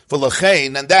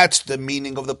 And that's the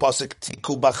meaning of the pasuk,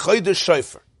 Tiku b'chodesh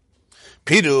shofar.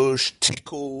 Pirush,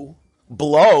 Tiku,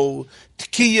 blow,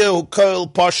 Tkiya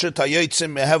u'kol pashat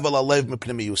hayotzim mehevel alev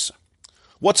mipnimiyusa.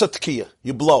 What's a Tkiya?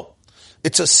 You blow.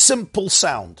 It's a simple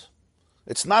sound.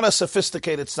 It's not a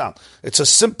sophisticated sound. It's a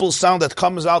simple sound that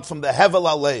comes out from the hevel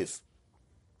alev,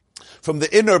 from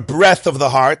the inner breath of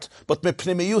the heart, but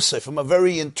mipnimiyusa, from a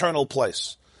very internal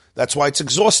place. That's why it's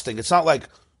exhausting. It's not like,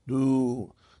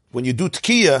 when you do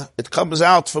Tkiya, it comes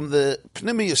out from the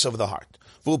pnimiyus of the heart.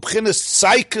 The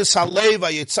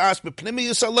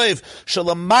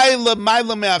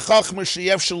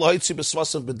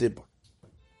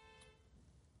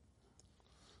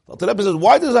Rebbe says,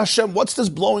 why does Hashem, what's this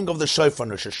blowing of the shofar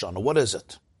on Rosh Hashanah? What is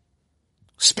it?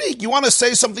 Speak. You want to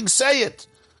say something, say it.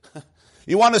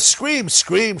 You want to scream,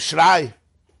 shrai.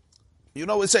 You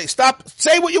know what say, stop,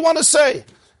 say what you want to say. He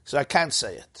said, I can't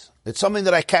say it. It's something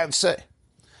that I can't say.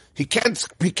 He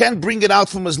can't bring it out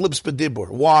from his lips b'dibur.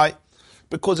 Why?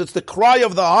 Because it's the cry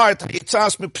of the heart. It's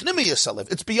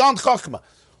beyond chachma.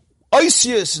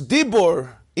 Oisius,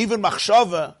 dibur, even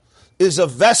machshava, is a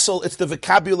vessel. It's the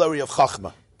vocabulary of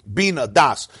chachma. Bina,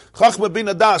 das. Chachma,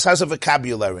 bina, das has a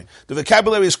vocabulary. The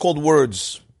vocabulary is called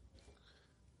words.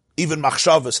 Even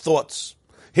machshavas, thoughts.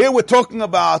 Here we're talking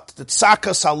about the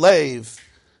tzakas halev.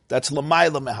 That's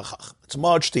l'mayla mehachachma. It's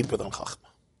much deeper than chachma.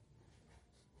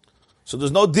 So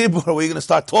there's no dibur where you're going to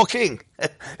start talking.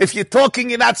 If you're talking,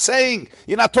 you're not saying.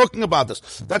 You're not talking about this.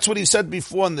 That's what he said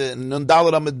before in the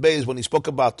Nundalad Amid Beis when he spoke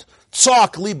about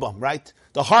tzak libam, right?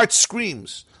 The heart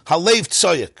screams. Halev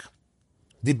tzoyek.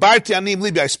 Dibarti anim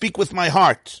libi. I speak with my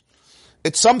heart.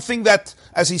 It's something that,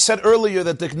 as he said earlier,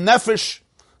 that the nefesh,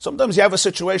 sometimes you have a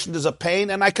situation, there's a pain,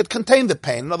 and I could contain the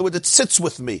pain. In other words, it sits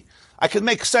with me. I can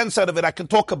make sense out of it. I can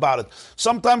talk about it.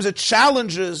 Sometimes it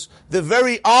challenges the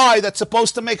very I that's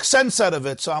supposed to make sense out of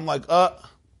it. So I'm like,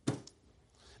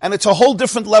 And it's a whole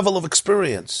different level of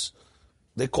experience.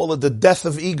 They call it the death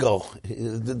of ego,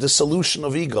 the dissolution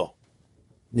of ego.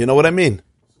 You know what I mean?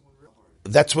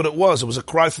 That's what it was. It was a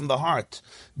cry from the heart.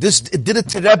 It did it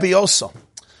to Rebbe also.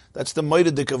 That's the Moed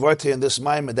Dikavarte in this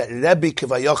Maimon, that Rebbe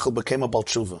Kivayachal became a Baal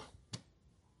Tshuva.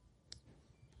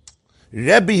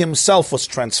 Rebbe himself was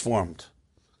transformed.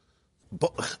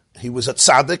 But he was a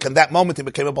tzaddik, and that moment he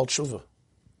became a Baal Tshuva.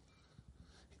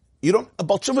 A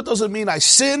Baal Tshuva doesn't mean I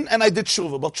sin and I did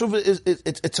Tshuva. Baal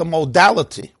Tshuva it's a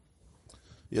modality.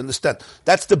 You understand?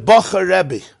 That's the Bacher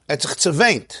Rebbe. It's a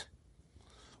tzavent.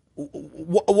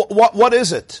 What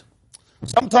is it?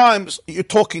 Sometimes you're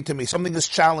talking to me, something is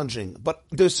challenging, but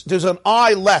there's an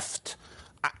I left.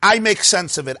 I make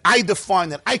sense of it. I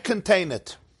define it. I contain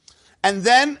it. And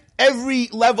then every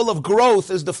level of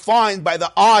growth is defined by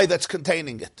the I that's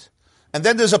containing it. And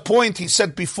then there's a point he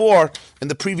said before, in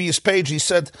the previous page, he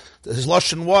said, his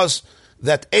lashon was,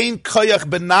 that ein koyach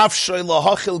benafshoy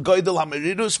lahachil goydel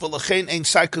hamiridus v'lachein ein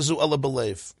saikazu ela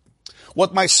belev.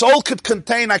 What my soul could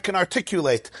contain, I can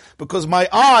articulate, because my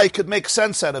I could make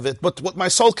sense out of it. But what my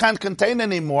soul can't contain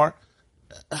anymore,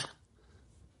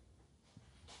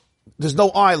 there's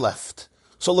no I left.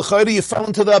 So l'chayri, you fell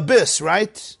into the abyss,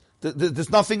 right? There's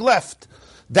nothing left.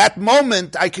 That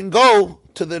moment, I can go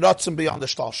to the Ratzon beyond the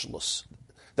Shtalshalus.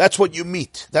 That's what you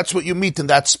meet. That's what you meet in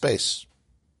that space.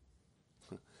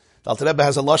 The Alter Rebbe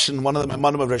has a lashon, one of the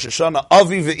Maimanim of Rosh Hashanah,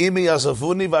 Avi ve'imi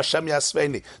yazavuni v'Hashem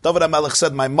yasveini. David HaMelech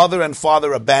said, my mother and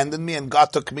father abandoned me and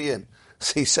God took me in.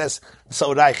 So he says,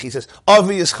 so Reich, he says,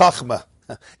 Avi is Chachma,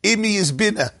 Imi is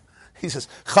Bina. He says,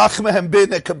 Chachma and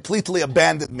Bina completely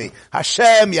abandoned me.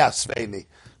 Hashem yasveini.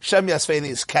 Hashem yasveini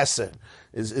is Keser,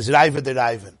 is Raiva de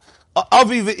Raivan.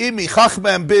 Avi ve'imi,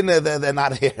 Chachma and Bina, they're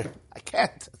not here. I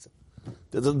can't.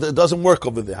 It doesn't work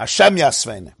over there. Hashem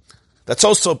yasveini. That's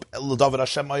also David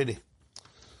Hashem Oiri.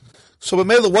 So,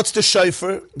 B'meila, what's the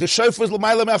shofar? The shofar is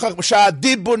l'mayla me'achachma.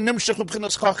 Dibur nimshach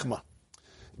l'bchinas chachma.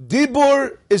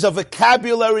 Dibur is a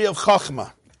vocabulary of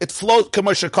chachma. It flows,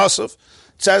 K'moshe Kosov. It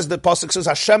says, the pasuk says,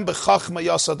 Hashem b'chachma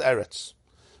yasad eretz.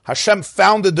 Hashem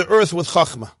founded the earth with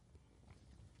chachma.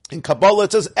 In Kabbalah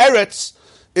it says, eretz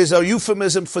is a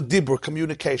euphemism for dibur,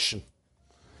 communication.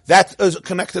 That is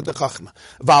connected to Chachma.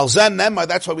 Valzen Nema,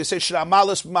 that's why we say,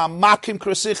 Shiramalis ma'makim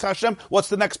krasich Hashem. What's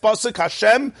the next pasuk?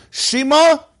 Hashem,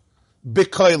 Shima,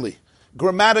 Bikoili.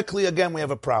 Grammatically, again, we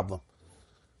have a problem.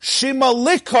 Shima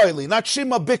likoili, not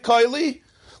Shima Bikoili.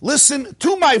 Listen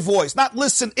to my voice, not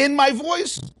listen in my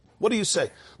voice. What do you say?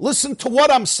 Listen to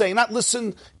what I'm saying, not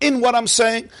listen in what I'm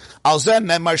saying. Al zen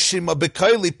nemar shima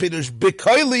b'koili pirush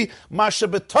b'koili masha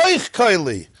b'toich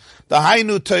koili. The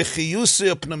hainu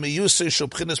toichiyusi upnimiyusi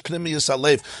shubchinas pnimiyus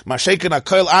alev. Masheken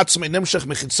hakoil atzmei nimshach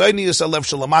mechitzonius alev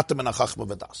shalamatim and achachma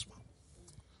v'dasma.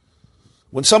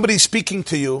 When somebody's speaking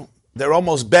to you, they're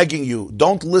almost begging you,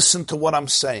 don't listen to what I'm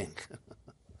saying.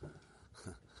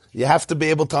 You have to be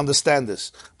able to understand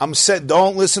this.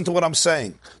 Don't listen to what I'm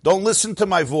saying. Don't listen to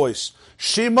my voice.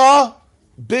 Shima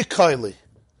b'koili.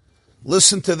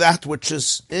 Listen to that which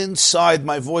is inside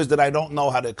my voice that I don't know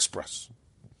how to express.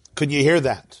 Can you hear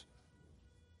that?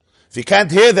 If you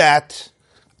can't hear that,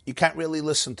 you can't really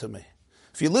listen to me.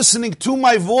 If you're listening to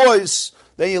my voice,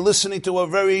 then you're listening to a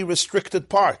very restricted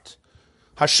part.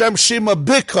 Hashem Shima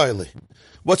b'koili.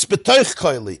 What's b'toich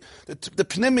koili? The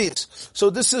pnimius. So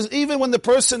this is, even when the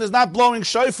person is not blowing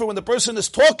shofar, when the person is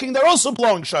talking, they're also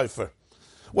blowing shofar.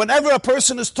 Whenever a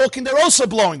person is talking, they're also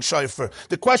blowing shofar.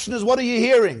 The question is, what are you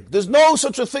hearing? There's no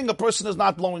such a thing, a person is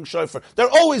not blowing shofar. They're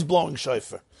always blowing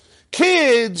shofar.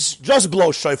 Kids just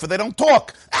blow shofar, they don't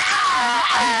talk.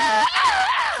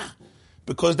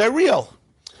 Because they're real.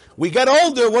 We get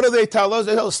older, what do they tell us?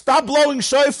 They tell us, stop blowing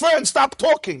shofar and stop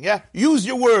talking, yeah? Use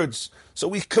your words. So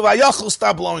we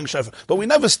stop blowing shofar. But we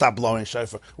never stop blowing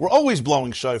shofar. We're always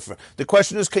blowing shofar. The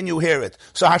question is, can you hear it?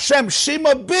 So Hashem,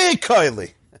 Shima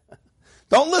b'koili.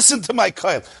 Don't listen to my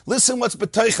koil. Listen what's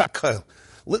b'toich hakoil.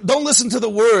 Don't listen to the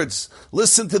words.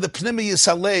 Listen to the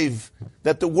pnimiyus halev,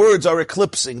 that the words are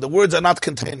eclipsing. The words are not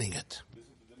containing it.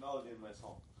 Listen to the melody in my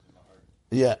song, in my heart.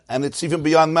 Yeah, and it's even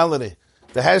beyond melody.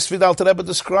 The Hesvid Alter Rebbe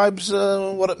describes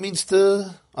what it means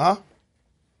to...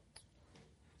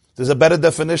 There's a better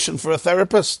definition for a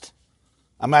therapist?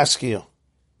 I'm asking you.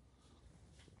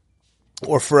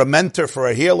 Or for a mentor, for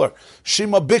a healer.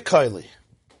 Shima b'koili.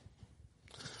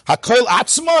 Hakoil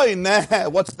atzmoi? Nah,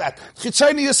 what's that?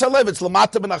 Chitzayni yisalev, it's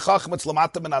lamata ben achachim, it's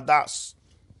lamata ben adas.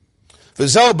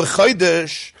 V'zel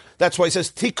b'chodesh, that's why he says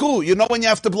tiku. You know when you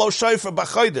have to blow shofar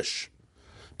b'chodesh.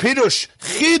 Pirush,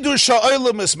 chidush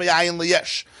ha'olam is me'ayin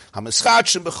liyesh.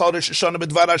 HaMischatshim b'chodesh shana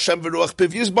b'dvar Hashem v'ruach piv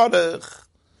yizbarech.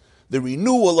 The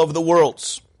renewal of the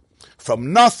worlds,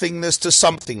 from nothingness to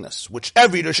somethingness, which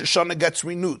every Rosh Hashanah gets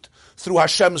renewed through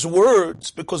Hashem's words,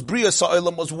 because Bria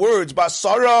Sa'olam was words,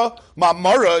 Basara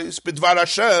Ma'marais B'dvar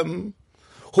Hashem,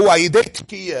 Hu Ayidei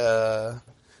Tkiya.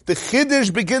 The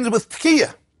Chiddush begins with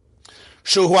Tkiya.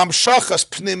 Shehu Amshachas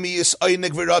Pnimiyis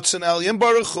Oynig V'Ratzon Elyon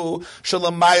Baruch Hu,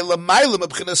 Shalamayla Mayla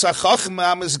M'b'chinas HaChachim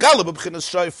Ha'mizgala M'b'chinas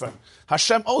Shofar.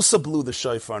 Hashem also blew the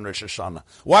shofar on Rosh Hashanah.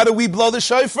 Why do we blow the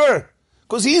shofar?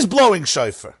 Because he's blowing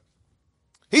shofar.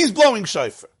 He's blowing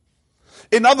shofar.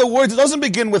 In other words, it doesn't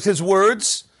begin with his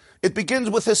words. It begins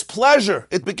with his pleasure.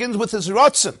 It begins with his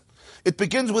ratzon. It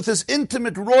begins with his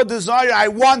intimate, raw desire. I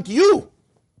want you.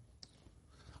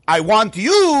 I want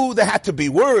you. There had to be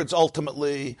words,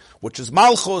 ultimately, which is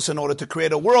malchus, in order to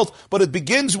create a world. But it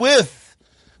begins with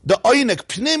the oynik,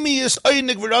 pnimius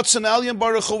oynik v'ratzon elyon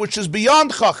baruch hu, which is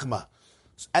beyond chachma.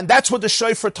 And that's what the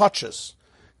shofar touches.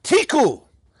 Tiku.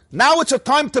 Now it's a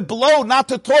time to blow, not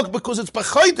to talk, because it's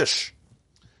b'chodesh.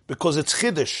 Because it's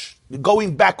chiddush.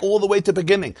 Going back all the way to the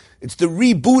beginning. It's the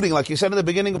rebooting, like you said in the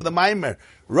beginning of the Maimer.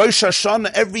 Rosh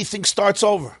Hashanah, everything starts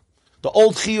over. The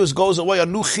old chiyus goes away, a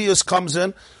new chiyus comes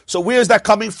in. So where is that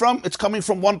coming from? It's coming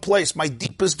from one place. My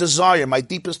deepest desire, my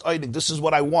deepest idea. This is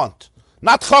what I want.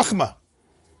 Not chachma.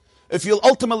 If you'll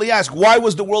ultimately ask, why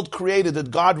was the world created?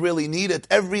 Did God really need it?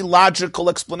 Every logical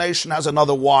explanation has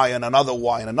another why, and another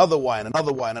why, and another why, and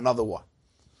another why, and another why.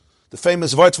 The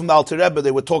famous words from the Alter Rebbe,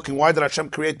 they were talking, why did Hashem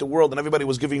create the world? And everybody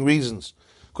was giving reasons.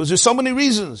 Because there's so many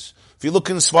reasons. If you look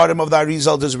in Svarim of the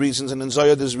Arizal, there's reasons, and in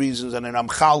Zohar there's reasons, and in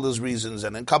Ramchal there's reasons,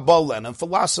 and in Kabbalah, and in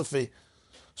philosophy.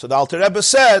 So the Alter Rebbe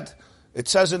said, it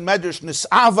says in Medrash,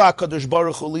 Nis'ava Kadosh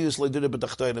Baruch Hu liyus le'dire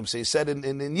b'tachtonim. So he said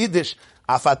in Yiddish,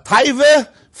 Afataive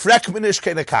frekminish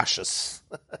kenekashas.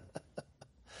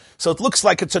 So it looks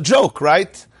like it's a joke,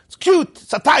 right? It's cute,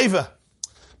 it's a taiva.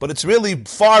 But it's really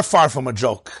far, far from a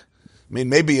joke. I mean,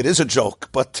 maybe it is a joke,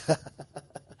 but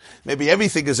maybe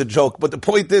everything is a joke. But the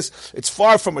point is, it's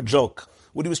far from a joke.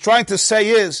 What he was trying to say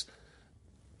is,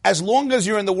 as long as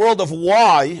you're in the world of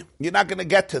why, you're not going to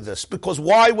get to this, because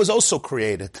why was also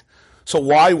created. So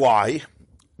why?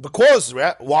 Because,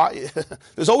 right? Why?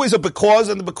 There's always a because,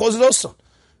 and the because is also.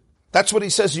 That's what he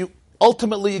says.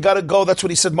 Ultimately, you got to go. That's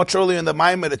what he said much earlier in the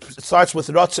Maimer. It starts with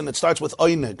Ratzon, it starts with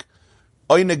Oynig.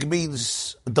 Oynig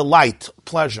means delight,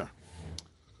 pleasure.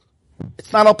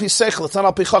 It's not al pi seichel, it's not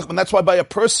al pi chachma. And that's why by a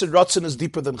person, Ratzon is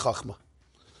deeper than chachma.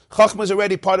 Chachma is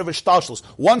already part of his shtalshlus.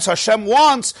 Once Hashem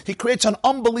wants, he creates an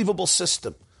unbelievable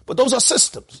system. But those are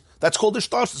systems. That's called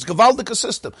ishtash. It's gewaldige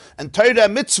system. And Torah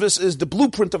mitzvahs is the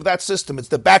blueprint of that system. It's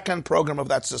the back-end program of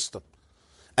that system.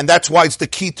 And that's why it's the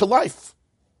key to life.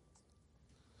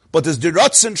 But there's the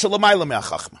ratzin shalamayla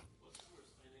me'achachma.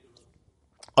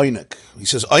 Einig. He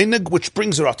says einig, which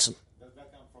brings ratzin. Does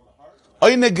that come from the heart?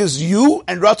 Einig is you,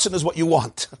 and ratzin is what you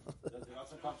want. Does the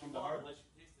ratzin come from the heart?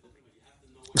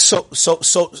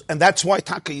 So, and that's why,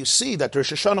 Taka, you see that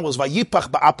Rosh Hashanah was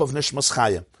vayipach ba'apav nishmas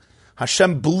chayim.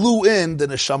 Hashem blew in the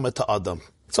neshama to Adam.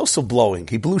 It's also blowing.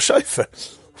 He blew shofar.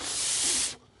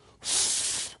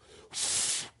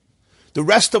 The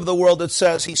rest of the world, it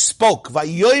says, he spoke.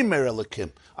 Vayomer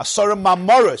Elokim. Asara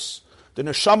mamoros. The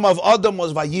neshama of Adam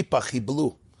was vayipach. He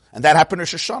blew. And that happened in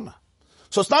Rosh Hashanah.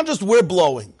 So it's not just we're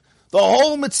blowing. The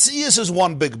whole Metzias is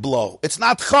one big blow. It's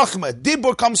not Chachma.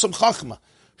 Dibur comes from Chachma.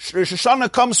 Rosh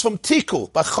Hashanah comes from Tikul,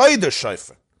 B'chayder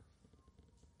Shofar.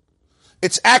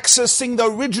 It's accessing the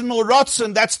original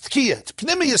Ratzon, that's Tkiyah. It's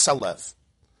Pnimiyas Halev.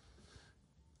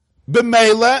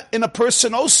 B'meila, in a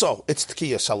person also, it's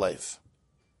Tkiyas Halev.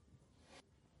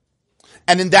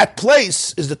 And in that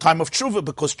place is the time of Tshuva,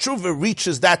 because Tshuva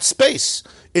reaches that space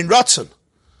in Ratzon,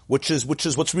 which is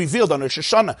what's revealed on Rosh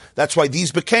Hashanah. That's why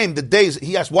these became the days.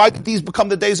 He asked, why did these become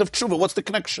the days of Tshuva? What's the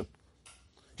connection?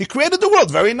 He created the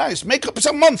world, very nice. Make up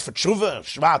some month for Tshuva,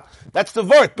 Shvat. That's the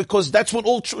word, because that's what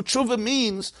all Tshuva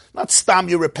means. Not stam,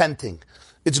 you're repenting.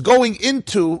 It's going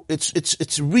into,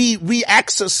 it's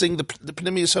re-accessing the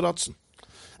Pnimiyas HaRatzon.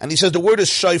 And he says the word is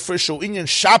shofar, shu'inyan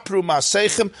shapru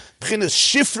ma'asechem, b'chinas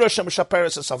shifra shem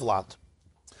shaperes esavlad. It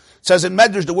says in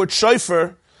Medrash, the word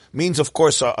shofar means, of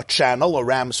course, a channel, a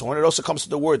ram's horn. It also comes to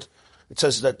the word, it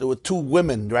says that there were two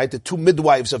women, right, the two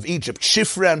midwives of Egypt,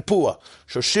 Shifra and Pua.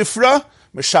 So Shifra,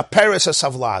 Meshaperes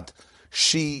Esavlad.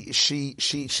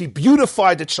 She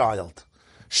beautified the child.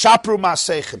 Shapru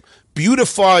Ma'asechem.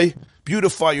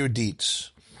 Beautify your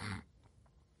deeds.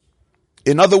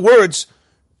 In other words,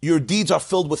 your deeds are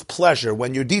filled with pleasure.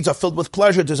 When your deeds are filled with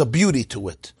pleasure, there's a beauty to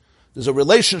it. There's a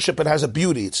relationship, it has a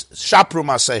beauty. It's Shapru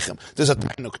Ma'asechem. There's a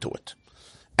tainuk to it.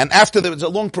 And after there's a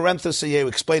long parenthesis here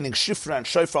explaining Shifra and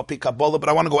Shofar Pi Kabbalah, but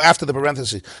I want to go after the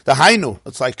parenthesis. The Hainu,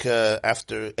 it's like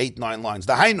after 8-9 lines.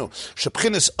 The Hainu,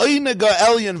 Shebchinis Oinega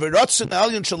Elyon V'Rotzen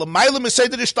Elyon Shalamayla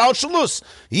Meseder Ishtal Shalus.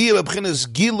 Here B'chinis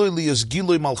Gilui Liyas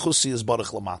Gilui Malchusi is Baruch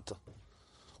Lamata.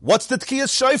 What's the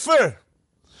Tkiyas Shofar?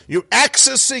 You're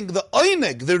accessing the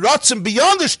Oineg, the Rotzen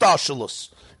beyond the Ishtal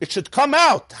Shalus. It should come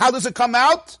out. How does it come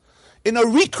out? In a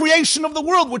recreation of the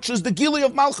world, which is the Gili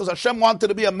of Malchus. Hashem wanted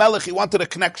to be a melech, he wanted a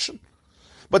connection.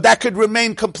 But that could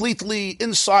remain completely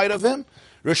inside of him.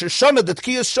 Rosh Hashanah, the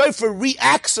Tkiyas Shofar,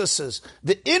 re-accesses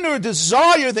the inner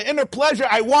desire, the inner pleasure,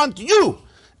 I want you.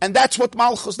 And that's what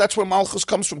Malchus, that's where Malchus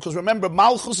comes from. Because remember,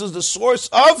 Malchus is the source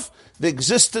of the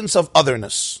existence of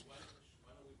otherness.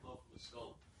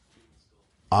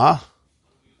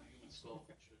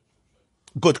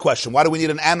 Good question. Why do we need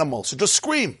an animal? So just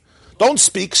scream. Don't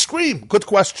speak, scream. Good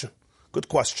question. Good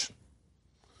question.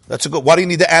 That's a good. Why do you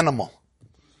need the animal?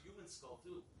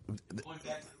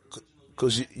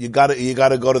 Because you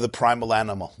gotta go to the primal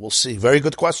animal. We'll see. Very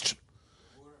good question.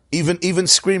 Even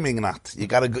screaming, not. You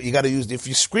gotta use. If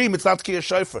you scream, it's not Tkiyas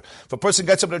Shofar. If a person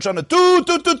gets up and they're trying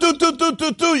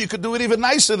to do, you could do it even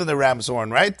nicer than the ram's horn,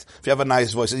 right? If you have a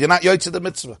nice voice, you're not yoytze the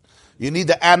mitzvah. You need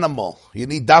the animal. You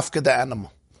need dafka the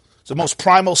animal. It's the most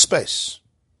primal space.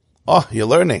 Oh, you're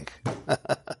learning.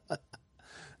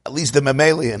 At least the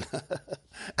mammalian.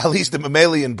 At least the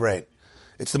mammalian brain.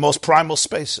 It's the most primal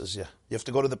spaces, yeah. You have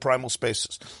to go to the primal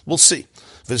spaces. We'll see.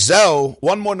 V'zeu,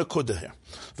 one more nekuda here.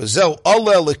 V'zeu,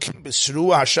 ole lekim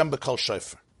b'sruah Hashem b'kol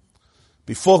shofar.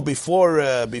 Before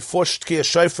Tkiyas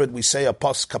Shofar, we say a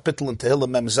kapitel in Tehillim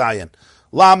Mem Zayin.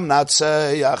 Lam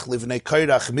natzeyach livnei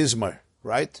koirach mizmor.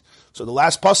 Right? So the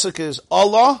last pasuk is,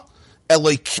 Allah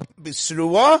Elokim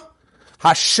b'sruah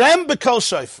Hashem b'kol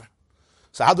shofar.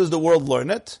 So how does the world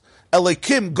learn it?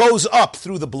 Elokim goes up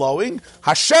through the blowing,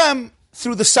 Hashem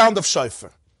through the sound of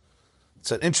shofar.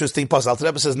 It's an interesting pasuk. Alter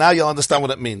Rebbe says, now you'll understand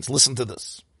what it means. Listen to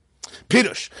this.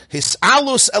 Pirush,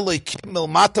 His'alus Elokim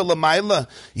milmata l'mayla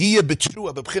yiyeh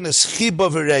b'truah b'bchinas chiba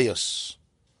v'reyos.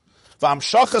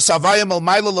 V'amshachas havayim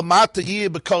milmayla l'mata yiyeh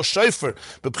b'kol shofar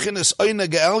b'bchinas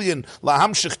oineg elyon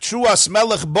lahamshich truas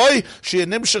melech boy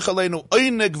she'enimshich aleinu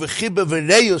oineg v'chiba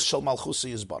v'reyos shel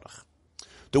malchusi yizbarach.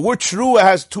 The word truah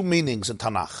has two meanings in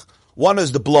Tanakh. One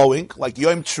is the blowing, like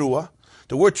Yom Truah.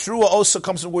 The word truah also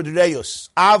comes from the word reyos.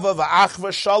 Ava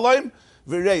v'achva shalom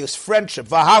v'reyos, friendship.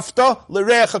 V'hafta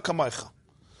l'reacha kamoicha.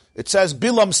 It says,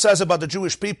 Bilam says about the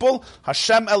Jewish people,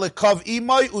 Hashem elikav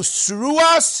imay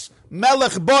usruas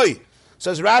melech boy.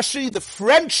 Says Rashi, the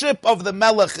friendship of the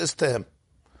melech is to him.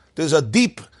 There's a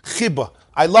deep chibah,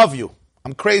 I love you.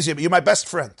 I'm crazy, but you're my best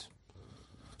friend.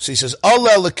 So he says,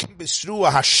 Allah Elokim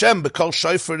Bisruah Hashem B'kol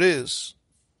Shofar is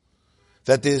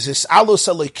that there's this Alus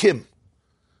Elokim.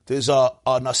 There's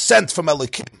an ascent from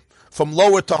Elokim, from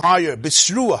lower to higher,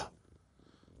 Bisruah,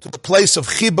 to the place of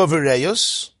Chiba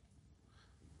V'Reyos.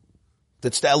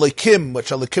 That's the Elokim, which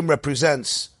Elokim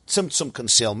represents Tzimtzum,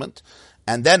 concealment.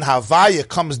 And then Havaya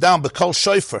comes down B'kol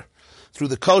Shofar, through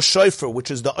the Kol Shofar,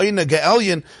 which is the Oina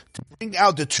Ge'elyon, to bring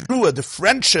out the Teruah, the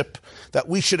friendship that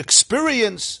we should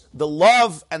experience, the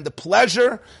love and the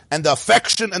pleasure and the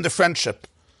affection and the friendship.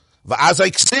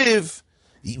 Va'azai ksiv,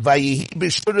 vayihi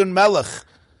b'shurun melech,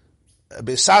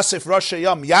 b'sasif Rosh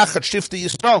Hayam, yachad shifte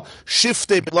Yisrael,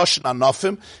 shifte b'loshen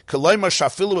anofim, k'loimar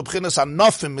shafilu b'bchinas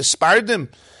anofim, mispardim,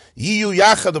 yiyu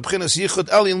yachad b'bchinas yichud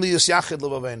elyon liyas yachad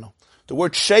l'vavenu. The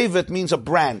word shevet means a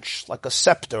branch, like a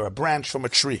scepter, a branch from a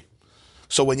tree.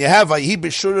 So when you have Vayihi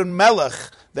B'Shurun Melech,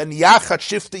 then Yachat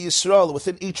Shifte Yisrael,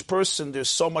 within each person there's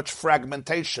so much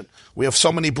fragmentation. We have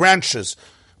so many branches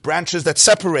that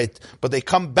separate, but they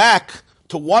come back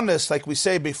to oneness, like we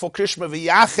say before Krishma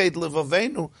V'Yached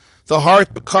Levavenu, the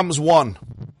heart becomes one.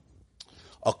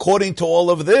 According to all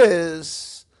of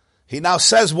this, he now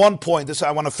says one point. This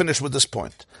I want to finish with this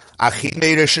point.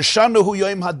 Achinei Rosh Hashanah hu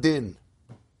Yom Hadin.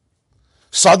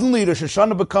 Suddenly Rosh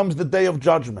Hashanah becomes the day of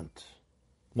judgment.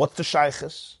 What's the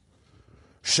shaykhis?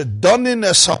 Shedonin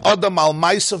es ha'adam al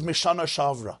ma'asav mishana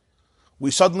shavra. We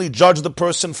suddenly judge the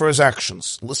person for his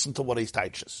actions. Listen to what he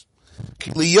teaches.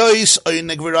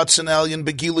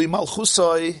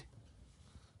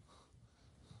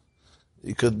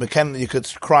 You could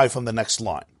cry from the next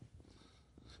line.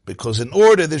 Because in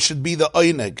order there should be the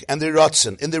oineg and the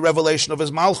ratzin in the revelation of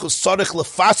his malchus, tzarich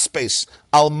lefaspes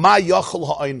al ma yachol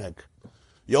ha'oineg.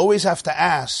 You always have to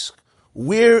ask,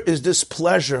 where is this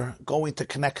pleasure going to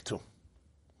connect to?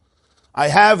 I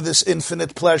have this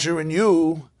infinite pleasure in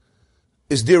you.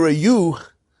 Is there a you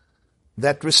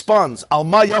that responds? Al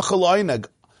ma yachol ha'oineg.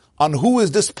 On who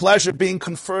is this pleasure being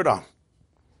conferred on?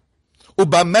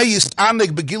 Ubamei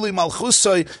aneg begili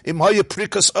malchusay im haya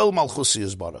prikas el malchusi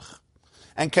yizbarach.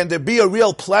 And can there be a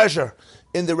real pleasure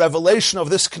in the revelation of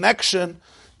this connection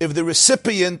if the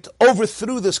recipient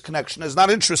overthrew this connection, is not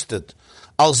interested?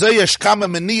 So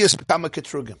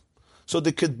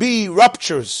there could be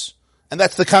ruptures, and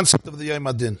that's the concept of the Yom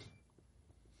Adin.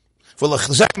 So you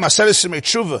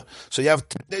have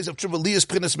 10 days of tshuva liyas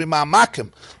b'chinas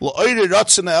b'ma'amakim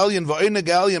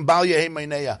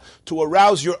to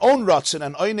arouse your own ratzin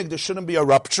and oinig. There shouldn't be a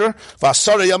rupture.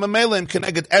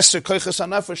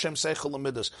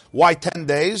 Why 10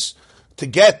 days? To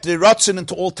get the ratzin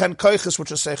into all 10 koiches,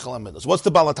 which is seichel amidas. What's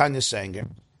the Balatanya saying here?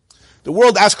 The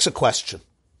world asks a question.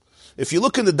 If you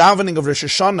look in the davening of Rosh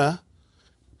Hashanah,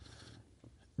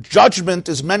 judgment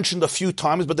is mentioned a few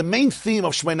times, but the main theme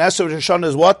of Shemoneh Esrei Rosh Hashanah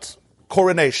is what?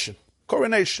 Coronation.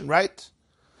 Coronation, right?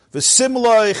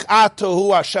 V'simloich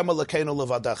atohu Hashem Elokeinu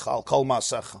levadecha al kol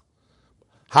ma'asecha.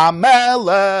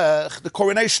 HaMelech, the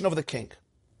coronation of the king.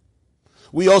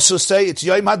 We also say it's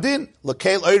Yom Hadin,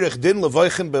 lekeil oirich din,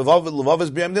 levoichin bevav, levavis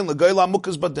b'yom din, legoy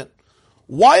la'amukas badin.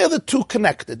 Why are the two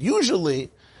connected? Usually,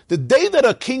 the day that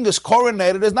a king is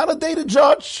coronated is not a day to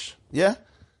judge. Yeah?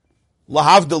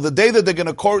 Lahavdil, the day that they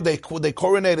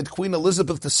coronated Queen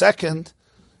Elizabeth II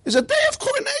is a day of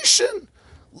coronation.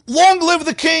 Long live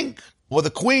the king or the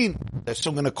queen. They're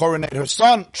still going to coronate her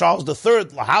son, Charles III,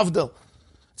 Lahavdil.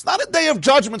 It's not a day of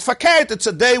judgment. Fakat, it's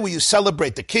a day where you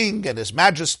celebrate the king and his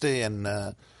majesty, and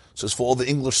this is for all the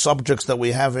English subjects that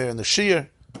we have here in the Shir.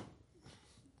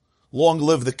 Long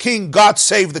live the king, God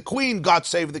save the queen, God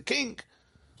save the king.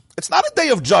 It's not a day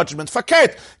of judgment.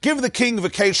 Fakat, give the king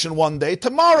vacation one day.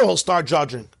 Tomorrow he'll start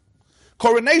judging.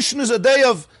 Coronation is a day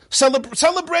of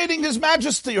celebrating his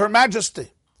majesty, her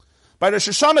majesty. By Rosh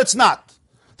Hashanah, it's not.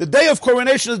 The day of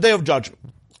coronation is the day of judgment.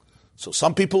 So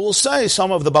some people will say,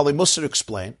 some of the Bali Musar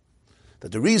explain,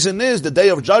 that the reason is the day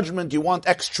of judgment, you want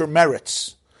extra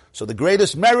merits. So the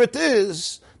greatest merit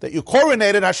is that you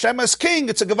coronated Hashem as king.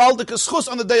 It's a gevaldik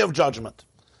schus on the day of judgment.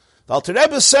 The Alter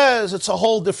Rebbe says it's a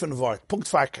whole different word. Punkt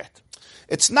farket.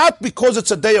 It's not because it's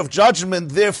a day of judgment,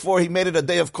 therefore he made it a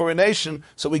day of coronation,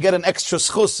 so we get an extra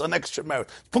schus, an extra merit.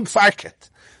 Punkt farket.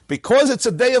 Because it's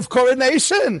a day of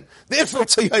coronation, therefore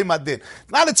it's a Yom Adin.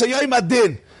 Not it's a Yom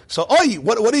Adin. So, what are you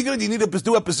going to do? You need to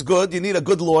do up as good. You need a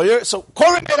good lawyer. So,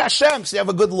 coronate Hashem, so you have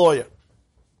a good lawyer.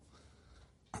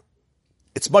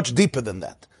 It's much deeper than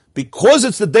that. Because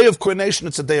it's the day of coronation,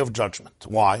 it's a day of judgment.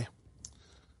 Why?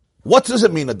 What does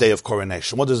it mean, a day of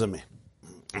coronation? What does it mean?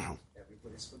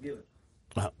 Everybody's forgiven.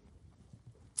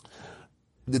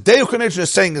 The day of coronation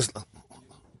is saying is,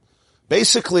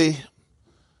 basically,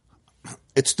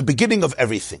 It's the beginning of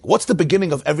everything. What's the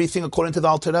beginning of everything according to the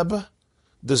Alter Rebbe?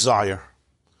 Desire.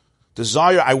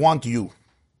 Desire, I want you.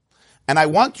 And I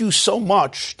want you so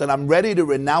much that I'm ready to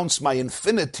renounce my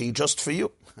infinity just for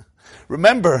you.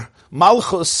 Remember,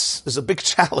 Malchus is a big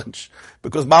challenge,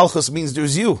 because Malchus means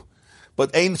there's you.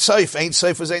 But Ein Sof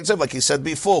is Ein Sof, like he said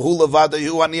before, Hu levada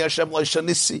hu ani Hashem lo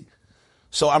shanisi.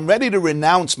 So I'm ready to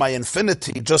renounce my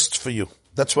infinity just for you.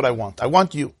 That's what I want. I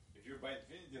want you. If you're by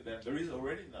infinity, then there is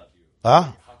already not you.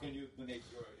 Huh? How can you donate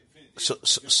your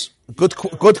infinity?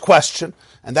 So, good question.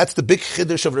 And that's the big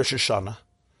chiddush of Rosh Hashanah,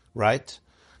 right?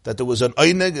 That there was an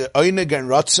oineg and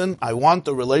ratzon. I want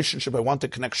a relationship. I want a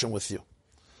connection with you.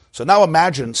 So now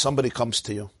imagine somebody comes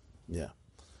to you,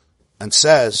 and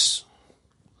says,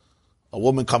 a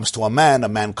woman comes to a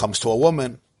man comes to a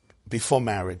woman before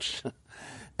marriage,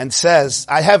 and says,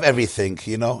 I have everything,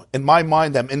 in my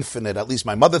mind I'm infinite. At least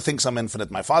my mother thinks I'm infinite.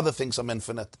 My father thinks I'm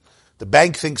infinite. The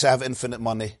bank thinks I have infinite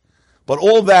money. But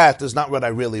all that is not what I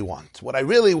really want. What I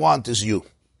really want is you.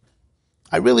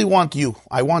 I really want you.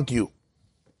 I want you.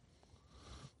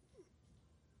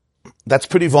 That's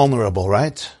pretty vulnerable,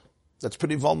 right? That's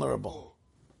pretty vulnerable.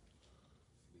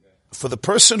 For the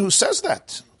person who says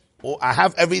that, I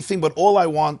have everything, but all I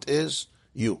want is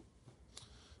you.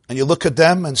 And you look at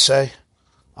them and say,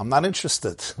 I'm not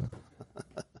interested.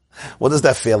 What does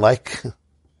that feel like?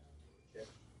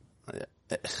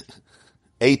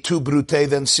 Et tu, Brute,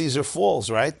 then Caesar falls,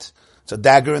 right? It's a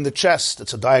dagger in the chest.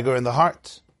 It's a dagger in the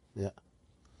heart. Yeah.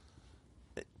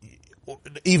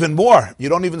 Even more, you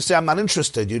don't even say, I'm not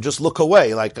interested. You just look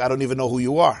away, like, I don't even know who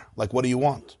you are. Like, what do you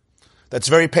want? That's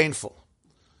very painful.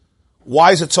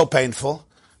 Why is it so painful?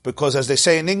 Because, as they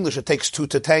say in English, it takes two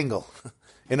to tangle.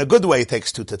 In a good way, it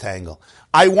takes two to tangle.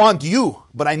 I want you,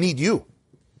 but I need you.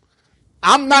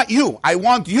 I'm not you. I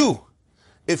want you.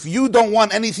 If you don't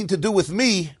want anything to do with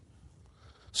me,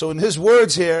 so in his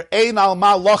words here, Ein al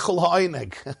ma lochel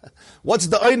ha'oineg. What's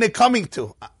the oineg coming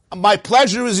to? My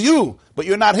pleasure is you, but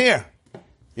you're not here.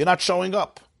 You're not showing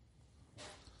up.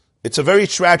 It's a very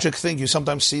tragic thing. You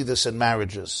sometimes see this in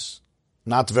marriages,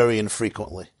 not very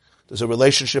infrequently. There's a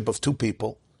relationship of two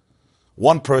people.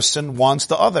 One person wants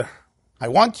the other. I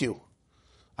want you.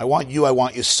 I want you. I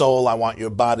want your soul. I want your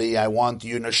body. I want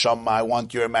your neshama. I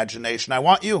want your imagination. I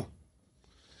want you.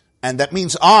 And that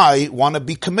means I want to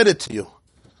be committed to you.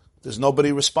 There's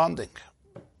nobody responding.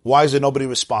 Why is there nobody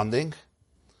responding?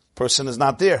 Person is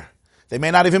not there. They may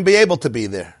not even be able to be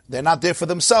there. They're not there for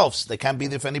themselves. They can't be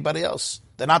there for anybody else.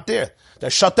 They're not there. They're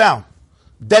shut down.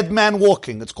 Dead man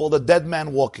walking. It's called a dead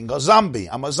man walking. A zombie.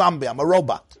 I'm a zombie. I'm a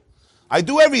robot. I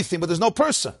do everything, but there's no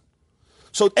person.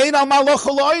 So, Ein al ma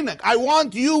lochel ha'oineg. I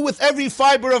want you with every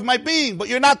fiber of my being, but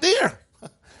you're not there.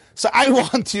 So I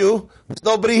want you. There's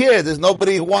nobody here. There's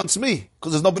nobody who wants me,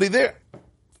 because there's nobody there.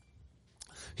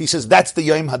 He says, that's the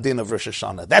Yom HaDin of Rosh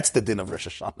Hashanah. That's the din of Rosh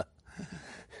Hashanah.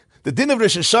 The din of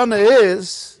Rosh Hashanah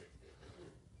is,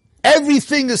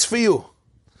 everything is for you.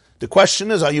 The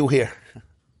question is, are you here?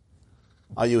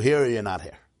 Are you here or you're not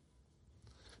here?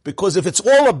 Because if it's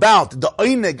all about the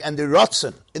oineg and the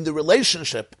ratzon in the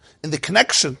relationship, in the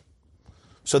connection,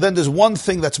 so then there's one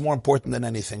thing that's more important than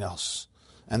anything else.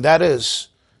 And that is,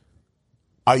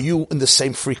 are you in the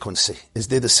same frequency? Is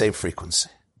there the same frequency?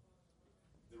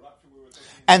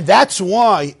 And that's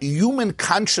why human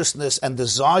consciousness and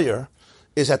desire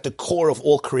is at the core of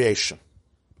all creation.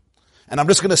 And I'm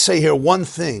just going to say here one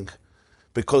thing,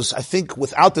 because I think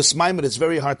without this moment it's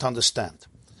very hard to understand.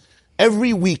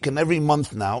 Every week and every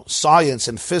month now, science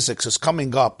and physics is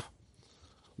coming up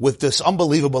with this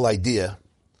unbelievable idea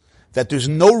that there's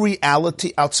no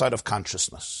reality outside of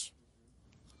consciousness.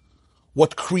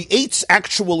 What creates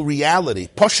actual reality,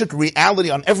 pashut reality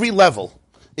on every level,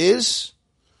 is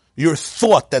your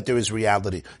thought that there is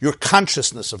reality, your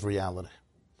consciousness of reality.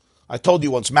 I told you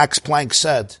once, Max Planck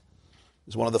said,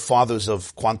 he's one of the fathers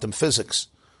of quantum physics,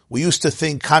 we used to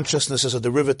think consciousness is a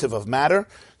derivative of matter.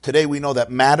 Today we know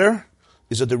that matter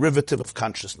is a derivative of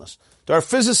consciousness. There are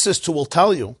physicists who will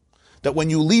tell you that when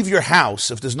you leave your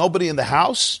house, if there's nobody in the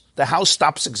house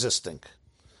stops existing.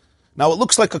 Now it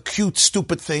looks like a cute,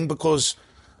 stupid thing because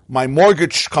my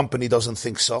mortgage company doesn't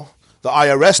think so. The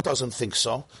IRS doesn't think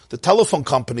so. The telephone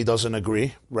company doesn't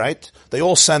agree, right? They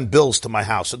all send bills to my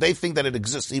house, so they think that it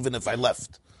exists even if I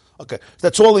left. Okay,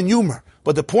 that's all in humor.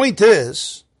 But the point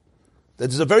is that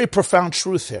there's a very profound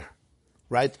truth here,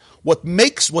 right? What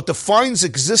defines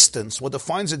existence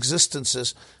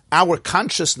is our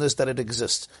consciousness that it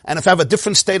exists. And if I have a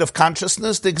different state of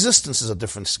consciousness, the existence is a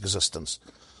different existence.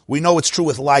 We know it's true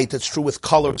with light, it's true with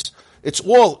colors. It's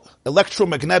all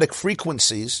electromagnetic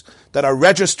frequencies that are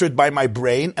registered by my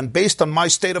brain, and based on my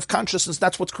state of consciousness,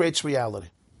 that's what creates reality.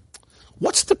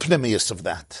 What's the pnimius of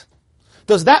that?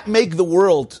 Does that make the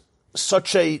world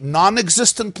such a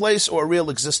non-existent place or a real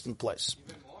existent place?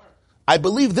 I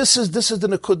believe this is the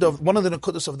nekudah of, one of the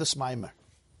nekudahs of this maimer.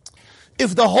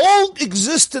 If the whole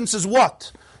existence is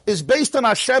what? Is based on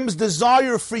Hashem's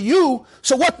desire for you,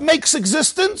 so what makes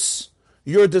existence?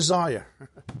 Your desire.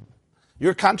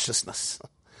 Your consciousness.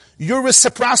 Your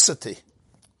reciprocity.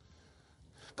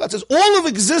 God says, all of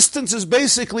existence is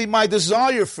basically my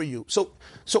desire for you. So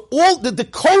all the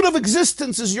code of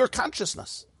existence is your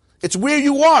consciousness. It's where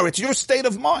you are. It's your state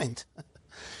of mind.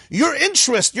 Your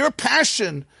interest, your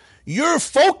passion, your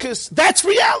focus, that's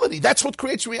reality. That's what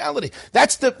creates reality.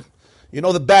 That's the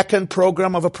back-end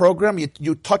program of a program. You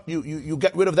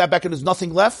get rid of that back-end, there's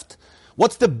nothing left.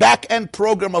 What's the back-end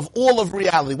program of all of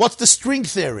reality? What's the string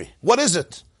theory? What is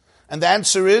it? And the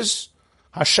answer is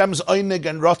Hashem's Einig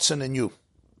and Ratzon in you.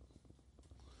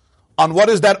 On what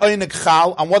is that Einig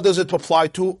Chal? And what does it apply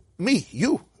to? Me,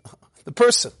 you, the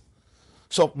person.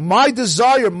 So my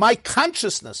desire, my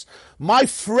consciousness, my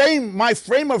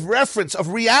frame of reference of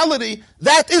reality,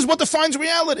 that is what defines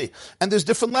reality. And there's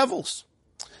different levels.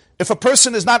 If a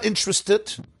person is not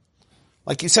interested,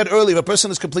 like you said earlier, if a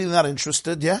person is completely not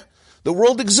interested, the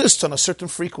world exists on a certain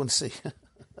frequency.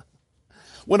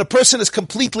 When a person is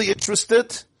completely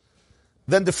interested,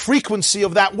 then the frequency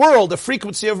of that world, the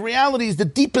frequency of reality, is the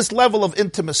deepest level of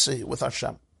intimacy with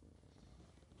Hashem.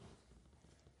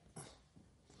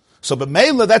 So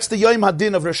b'meila, that's the Yom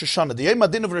Hadin of Rosh Hashanah. The Yom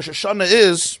Hadin of Rosh Hashanah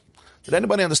is, did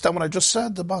anybody understand what I just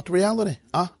said about reality?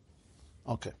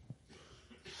 Okay.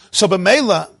 So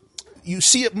b'meila, you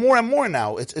see it more and more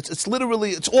now. It's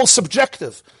literally, it's all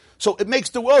subjective. So it makes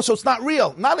the world, so it's not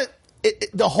real.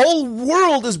 The whole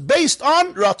world is based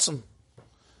on Ratzon.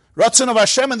 Ratzon of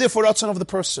Hashem and therefore Ratzon of the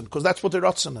person, because that's what the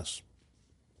Ratzon is.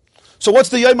 So what's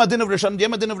the Yom Hadin of Rosh Hashanah? The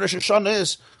Yom Hadin of Rosh Hashanah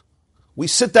is, we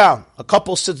sit down, a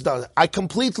couple sits down. I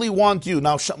completely want you.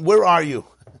 Now, where are you?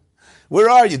 Where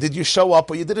are you? Did you show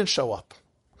up or you didn't show up?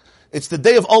 It's the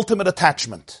day of ultimate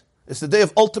attachment. It's the day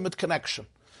of ultimate connection.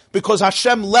 Because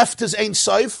Hashem left his Ein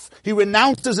Sof, he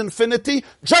renounced his infinity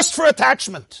just for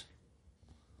attachment.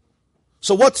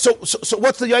 So what's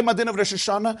the Yom Hadin of Rosh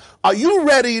Hashanah? Are you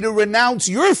ready to renounce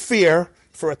your fear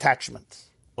for attachment?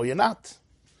 Or you're not?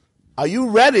 Are you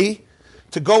ready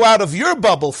to go out of your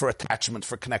bubble for attachment,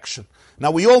 for connection? Now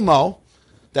we all know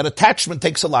that attachment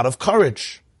takes a lot of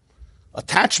courage.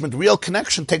 Attachment, real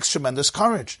connection, takes tremendous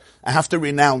courage. I have to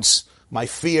renounce my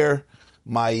fear,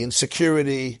 my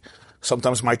insecurity,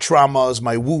 sometimes my traumas,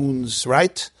 my wounds,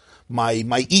 right?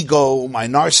 My ego, my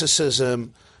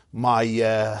narcissism, my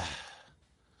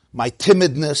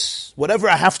timidness, whatever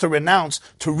I have to renounce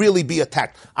to really be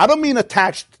attached. I don't mean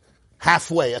attached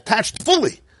halfway, attached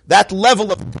fully. That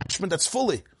level of attachment that's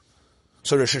fully.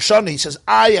 So Rosh Hashanah, he says,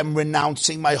 I am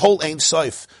renouncing my whole Ein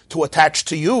Sof to attach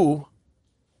to you.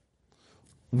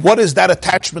 What is that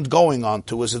attachment going on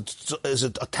to? Is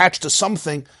it attached to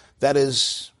something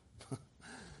that's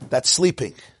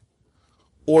sleeping?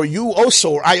 Or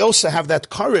I also have that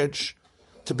courage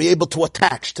to be able to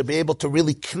attach, to be able to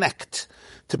really connect,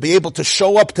 to be able to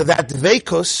show up to that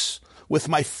dveikus with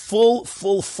my full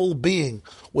being,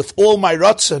 with all my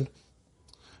ratzon,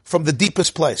 from the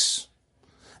deepest place.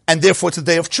 And therefore it's the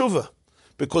day of tshuva.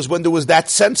 Because when there was that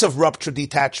sense of rupture,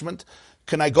 detachment,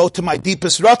 can I go to my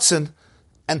deepest ratzon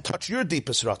and touch your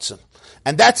deepest ratzon?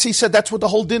 And he said, that's what the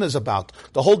whole din is about.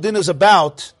 The whole din is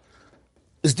about,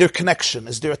 is there connection?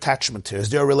 Is there attachment here?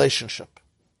 Is there a relationship?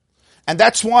 And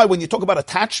that's why when you talk about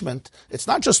attachment, it's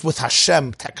not just with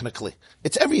Hashem technically.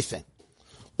 It's everything.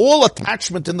 All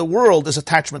attachment in the world is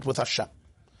attachment with Hashem.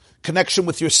 Connection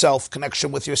with yourself,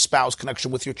 connection with your spouse, connection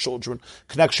with your children,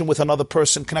 connection with another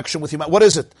person, connection with humanity. What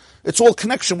is it? It's all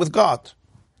connection with God.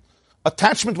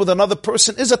 Attachment with another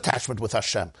person is attachment with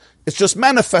Hashem. It's just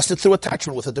manifested through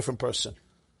attachment with a different person.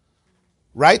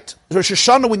 Right? Rosh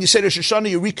Hashanah, when you say Rosh Hashanah,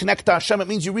 you reconnect to Hashem, it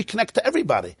means you reconnect to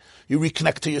everybody. You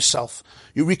reconnect to yourself.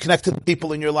 You reconnect to the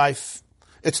people in your life.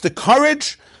 It's the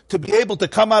courage to be able to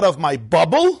come out of my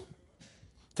bubble,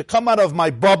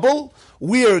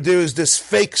 where there is this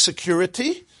fake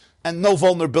security and no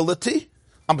vulnerability.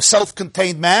 I'm a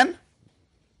self-contained man.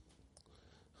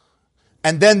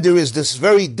 And then there is this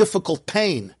very difficult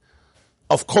pain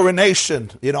of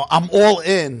coronation. I'm all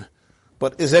in,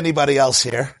 but is anybody else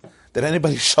here? Did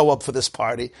anybody show up for this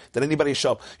party? Did anybody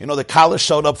show up? The Kala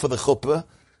showed up for the chuppah.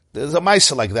 There's a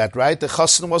Maisa like that, right? The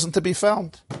Chassan wasn't to be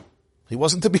found. He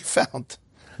wasn't to be found.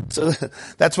 So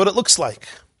that's what it looks like.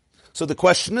 So the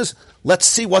question is, let's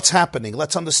see what's happening.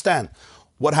 Let's understand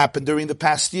what happened during the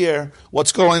past year,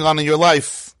 what's going on in your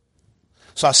life.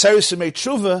 So Aseret Yemei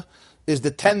Tshuva is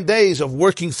the 10 days of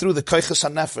working through the Koiches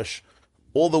HaNefesh,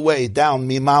 all the way down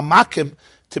mima makim,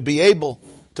 to be able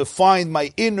to find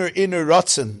my inner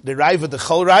ratzon, the raiva, the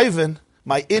chol raiven,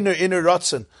 my inner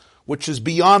ratzon, which is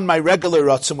beyond my regular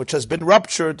ratzon, which has been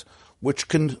ruptured, which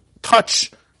can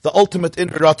touch the ultimate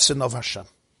inner ratzon of Hashem.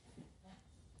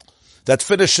 That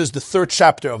finishes the third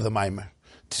chapter of the Maimer.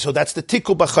 So that's the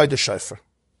Tikul B'Chodesh Shofar.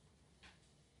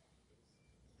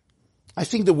 I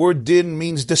think the word din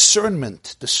means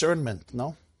discernment,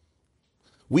 no?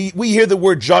 We hear the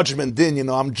word judgment, din,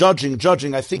 I'm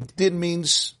judging. I think din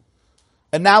means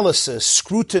analysis,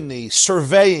 scrutiny,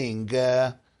 surveying,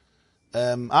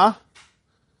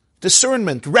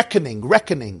 discernment,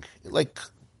 reckoning. Like,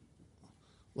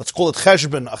 let's call it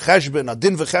cheshbon, a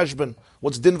din v'cheshbon.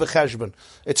 What's din v'cheshbon?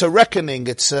 It's a reckoning,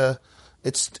 it's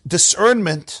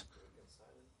discernment,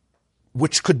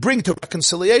 which could bring to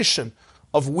reconciliation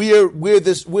of where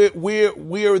this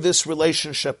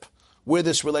relationship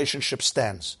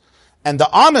stands. And the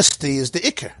honesty is the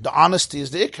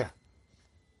ikr.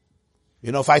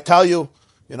 If I tell you,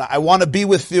 I want to be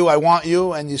with you, I want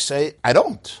you, and you say, I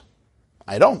don't.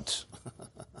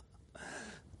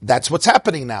 That's what's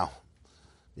happening now.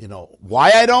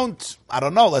 Why I don't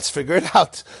know, let's figure it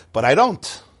out. But I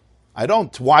don't.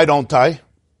 Why don't I?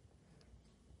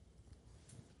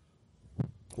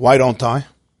 Why don't I?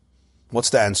 What's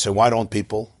the answer? Why don't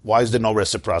people? Why is there no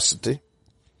reciprocity?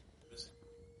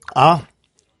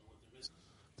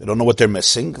 They don't know what they're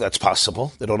missing. That's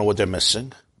possible. They don't know what they're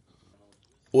missing.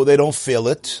 Or they don't feel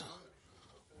it.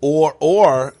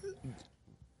 Or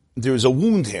there's a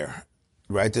wound here.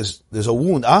 Right? There's a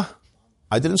wound. I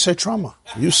didn't say trauma.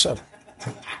 You said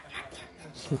it.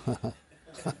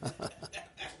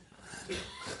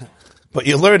 But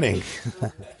you're learning.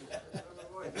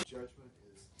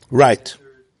 Right.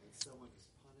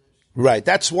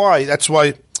 That's why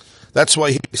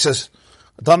he says,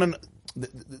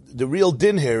 the real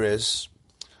din here is,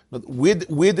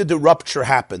 where did the rupture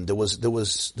happen? There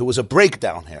was a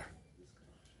breakdown here.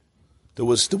 There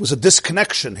was a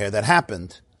disconnection here that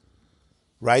happened.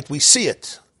 Right? We see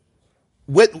it.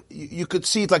 You could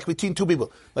see it like between two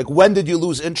people. Like, when did you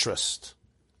lose interest?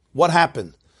 What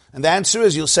happened? And the answer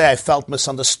is, you'll say, I felt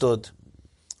misunderstood.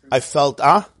 I felt,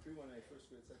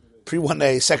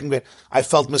 Pre-1A, second grade. I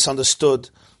felt misunderstood.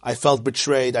 I felt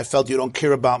betrayed. I felt you don't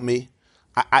care about me.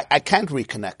 I can't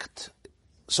reconnect.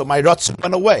 So my ratzon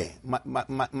went away.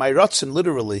 My ratzon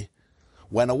literally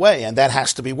went away, and that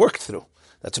has to be worked through.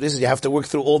 That's what it is. You have to work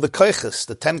through all the koiches,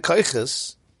 the 10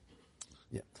 koiches.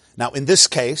 Yeah. Now, in this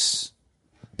case,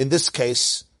 there's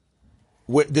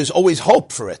always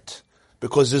hope for it,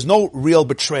 because there's no real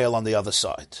betrayal on the other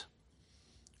side.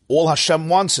 All Hashem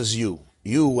wants is you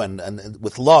and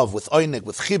with love, with oinig,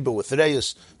 with chibur, with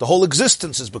reis. The whole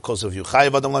existence is because of you.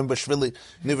 Chayav adam l'im b'shvili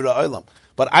nivra olam.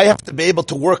 But I have to be able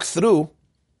to work through,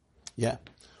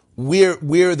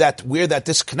 where that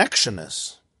disconnection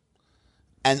is,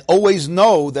 and always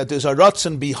know that there's a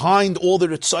ratzon behind all the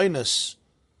ritzaynus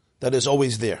that is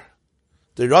always there.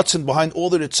 The ratzon behind all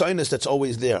the ritzaynus that's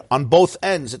always there. On both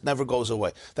ends, it never goes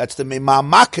away. That's the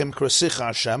mimamakim krasicha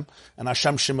Hashem and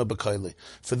Hashem shima b'koili.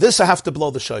 For this, I have to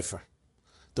blow the shofar.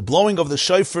 The blowing of the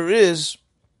shofar is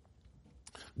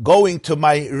going to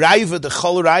my raiva, the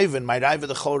chol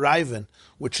raiven,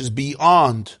 which is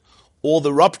beyond all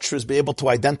the ruptures, be able to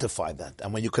identify that.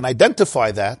 And when you can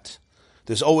identify that,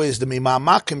 there's always the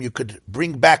mimamakim, you could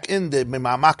bring back in the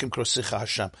mimamakim krosicha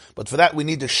Hashem. But for that, we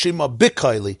need the shima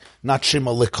bikoili, not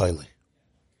shima likoili.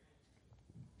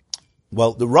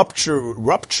 Well, the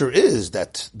rupture is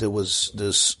that there was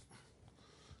this,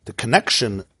 the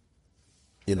connection,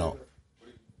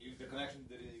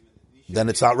 then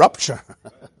it's not rupture.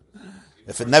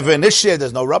 If it never initiated,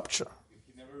 there's no rupture.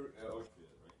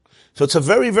 So it's a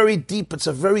very, very deep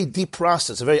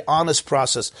process, a very honest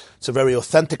process. It's a very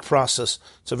authentic process.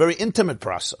 It's a very intimate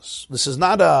process. This is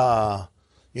not a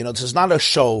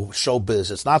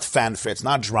showbiz. It's not fanfare. It's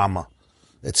not drama.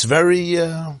 It's very,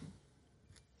 this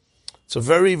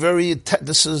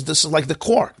is like the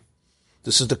core.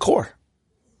 This is the core.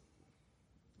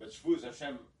 But Shavuos,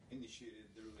 Hashem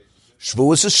initiated the relationship.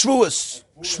 Shavuos is Shavuos.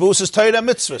 Shavuos is Torah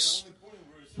mitzvahs.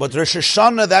 But Rosh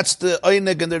Hashanah, that's the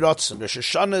Einig and the Ratzon. Rosh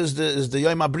Hashanah is the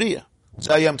Yom HaBriyah.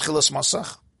 Zayam Tchilas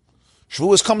Masach.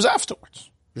 Shavuos comes afterwards.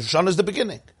 Rosh Hashanah is the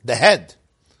beginning, the head,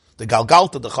 the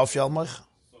Galgalta, the Chaf Yal Moicha.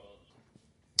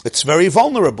 It's very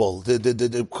vulnerable,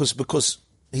 because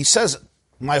he says,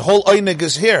 my whole Einig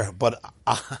is here, but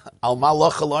Al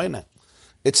Malach Al Einig.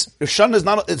 Rosh Hashanah is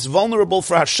not, it's vulnerable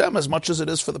for Hashem as much as it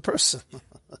is for the person.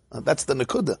 That's the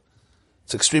Nekuda.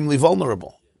 It's extremely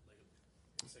vulnerable.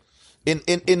 In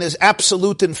his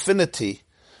absolute infinity,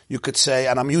 you could say,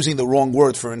 and I'm using the wrong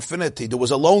word for infinity, there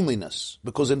was a loneliness,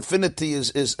 because infinity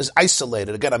is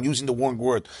isolated. Again, I'm using the wrong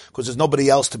word, because there's nobody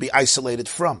else to be isolated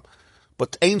from.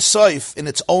 But Ein Sof, in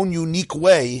its own unique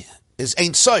way, is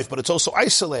Ein Sof, but it's also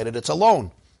isolated, it's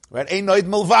alone. Right? Ein Noid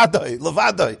Milvadoi,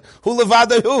 Levadoi. Who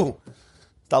Levadoi who?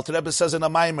 The Alter Rebbe says in a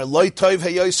Maimer, Loi Tov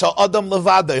Heyois Ha'adam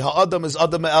Levadoi. Ha'adam is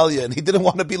Adam Elya, and he didn't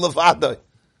want to be Levadoi.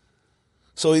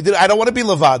 So I don't want to be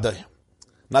Levadoi.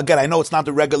 Now again, I know it's not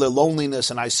the regular loneliness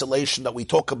and isolation that we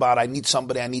talk about. I need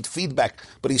somebody, I need feedback.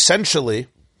 But essentially,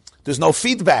 there's no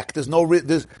feedback. It's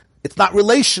not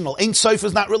relational. Ein Sof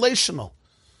is not relational.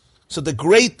 So the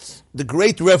great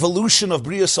revolution of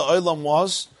Bria Sa'olam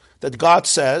was that God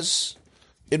says,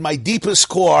 in my deepest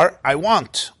core, I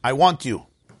want you.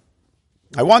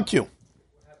 I want you.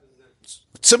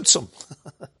 Tzimtzum.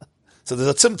 So there's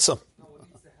a tzimtzum.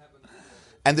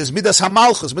 And there's Midas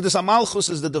HaMalchus. Midas HaMalchus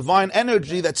is the divine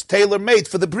energy that's tailor-made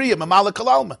for the Bria, Mamalik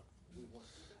Al-Alma.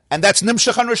 And that's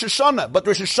Nimshach on Rosh Hashanah. But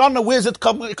Rosh Hashanah, where does it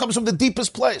come? It comes from the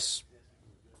deepest place.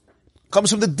 It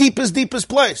comes from the deepest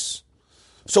place.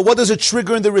 So what does it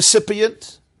trigger in the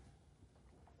recipient?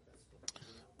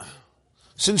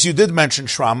 Since you did mention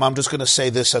Shram, I'm just going to say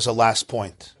this as a last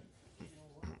point.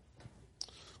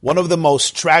 One of the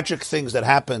most tragic things that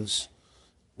happens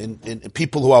in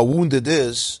people who are wounded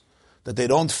is that they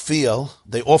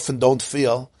often don't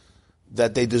feel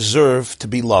that they deserve to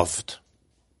be loved.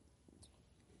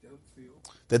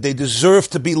 That they deserve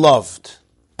to be loved.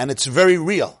 And it's very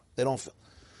real. They don't feel.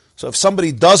 So if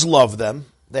somebody does love them,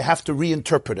 they have to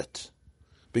reinterpret it.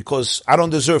 Because I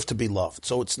don't deserve to be loved.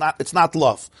 So it's not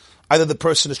love. Either the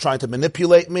person is trying to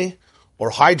manipulate me, or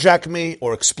hijack me,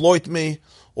 or exploit me,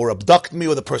 or abduct me,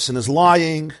 or the person is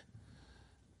lying.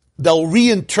 They'll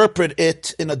reinterpret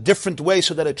it in a different way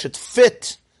so that it should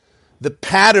fit the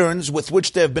patterns with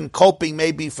which they've been coping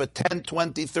maybe for 10,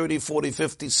 20, 30, 40,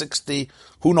 50, 60,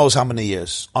 who knows how many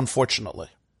years, unfortunately.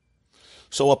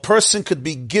 So a person could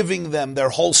be giving them their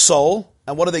whole soul,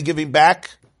 and what are they giving back?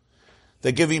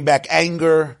 They're giving back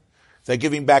anger, they're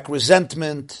giving back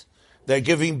resentment, they're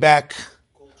giving back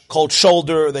cold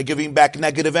shoulder, they're giving back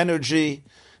negative energy,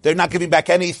 they're not giving back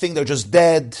anything, they're just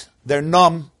dead, they're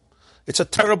numb. It's a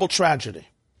terrible tragedy.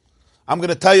 I'm going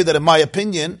to tell you that in my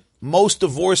opinion, most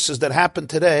divorces that happen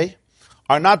today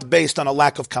are not based on a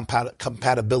lack of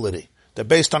compatibility. They're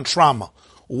based on trauma.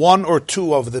 One or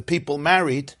two of the people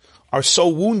married are so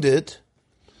wounded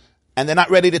and they're not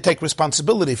ready to take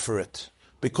responsibility for it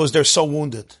because they're so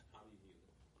wounded.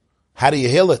 How do you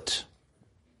heal it?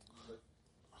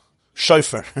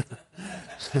 Shofar.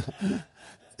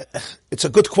 It's a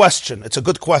good question.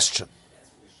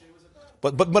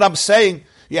 But I'm saying,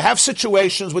 you have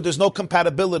situations where there's no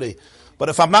compatibility. But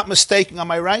if I'm not mistaken,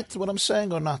 am I right what I'm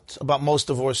saying or not about most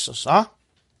divorces? Huh?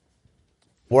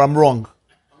 Or I'm wrong?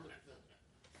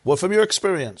 Well, from your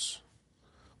experience.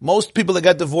 Most people that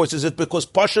get divorced, is it because,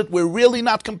 Pashut, we're really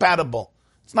not compatible?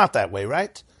 It's not that way,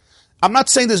 right? I'm not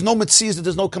saying there's no mitzvahs, that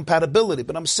there's no compatibility,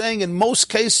 but I'm saying in most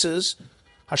cases,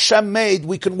 Hashem made,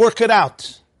 we can work it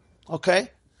out. Okay?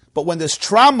 But when there's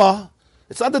trauma,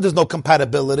 it's not that there's no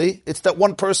compatibility, it's that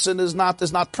one person is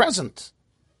not present.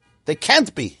 They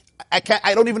can't be. I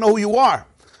don't even know who you are.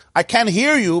 I can't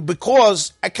hear you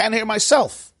because I can't hear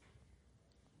myself.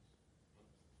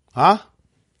 Huh?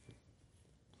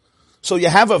 So you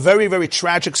have a very, very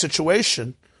tragic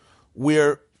situation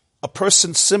where a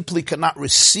person simply cannot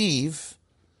receive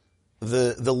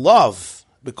the love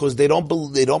because they don't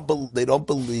believe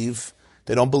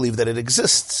that it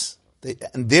exists.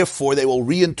 And therefore they will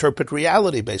reinterpret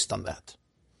reality based on that.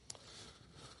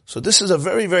 So this is a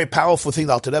very, very powerful thing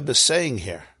that Alter Rebbe is saying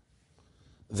here.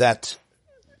 That's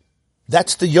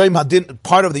the Yom Hadin,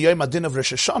 part of the Yom Hadin of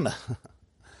Rosh Hashanah.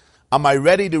 Am I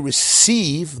ready to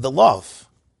receive the love?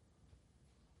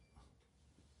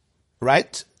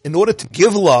 Right? In order to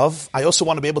give love, I also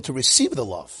want to be able to receive the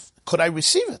love. Could I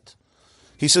receive it?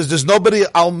 He says, there's nobody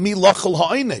al mi lachal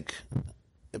ha'oinig.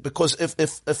 Because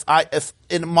if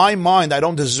in my mind I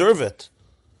don't deserve it,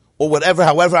 or whatever,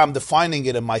 however I'm defining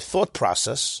it in my thought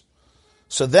process,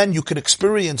 so then you can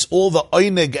experience all the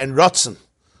oinig and ratzon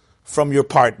from your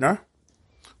partner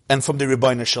and from the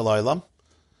Rebbeinu Shel Olam.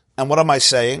 And what am I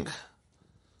saying?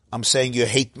 I'm saying you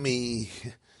hate me,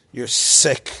 you're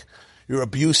sick, you're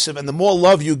abusive, and the more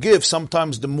love you give,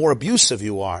 sometimes the more abusive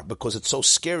you are, because it's so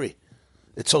scary.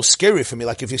 It's so scary for me.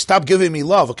 Like if you stop giving me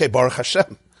love, okay, Baruch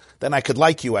Hashem, then I could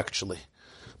like you actually.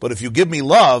 But if you give me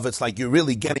love, it's like you're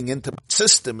really getting into my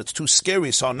system. It's too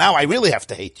scary. So now I really have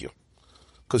to hate you.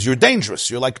 Because you're dangerous.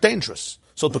 You're like dangerous.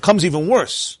 So it becomes even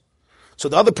worse. So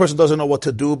the other person doesn't know what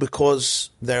to do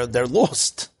because they're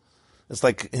lost. It's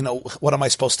like, what am I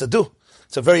supposed to do?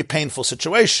 It's a very painful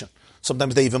situation.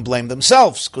 Sometimes they even blame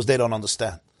themselves because they don't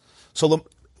understand. So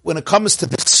when it comes to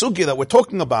the sugya that we're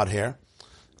talking about here,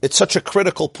 it's such a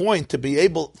critical point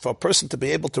for a person to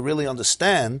be able to really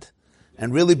understand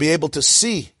and really be able to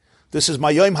see, this is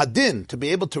my Yom Hadin, to be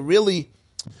able to really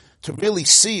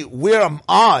see where am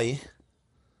I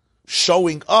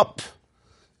showing up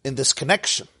in this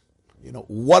connection.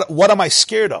 What am I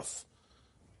scared of?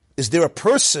 Is there a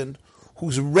person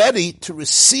who's ready to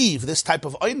receive this type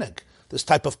of oineg, this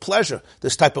type of pleasure,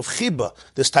 this type of chiba,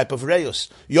 this type of reyus?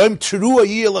 Yom Teruah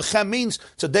Yilachem means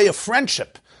it's a day of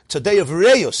friendship. It's a day of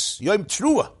reyus. Yom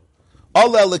Teruah.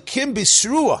 Al Elikim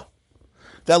Bisruah.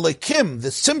 The Elikim, the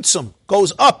Tzimtzum,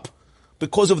 goes up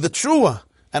because of the Teruah,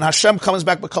 and Hashem comes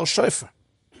back with Kol Shofar.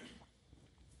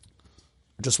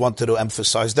 I just wanted to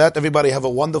emphasize that. Everybody have a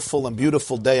wonderful and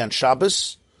beautiful day on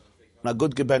Shabbos, and a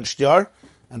good gebencht yar.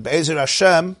 And Be'ezer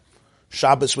Hashem,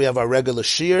 Shabbos we have our regular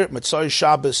shir. Mitzvah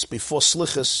Shabbos before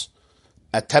Slichus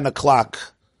at 10 o'clock,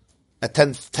 at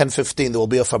 10:15 there will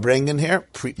be a Farbrengen here,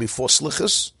 before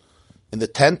Slichus. In the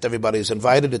tent, everybody is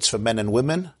invited. It's for men and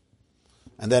women.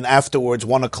 And then afterwards,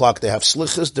 1 o'clock, they have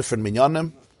Slichus, different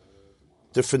minyanim,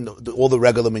 all the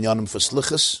regular minyanim for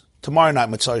Slichus. Tomorrow night,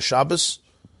 Mitzvah Shabbos.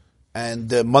 And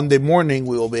Monday morning,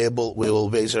 we will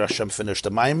Be'ezer Hashem finish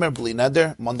the Maimer, Bli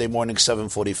Neder. Monday morning,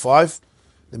 7:45.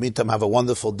 In the meantime, have a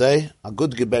wonderful day. A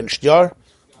good gebencht yar.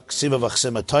 Ksiva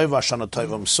v'chsima toiva, Shana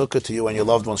toiva m'sukkah to you and your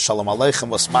loved ones. Shalom aleichem,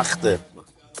 v'smachte.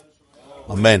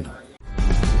 Amen.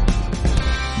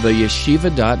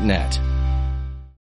 TheYeshiva.net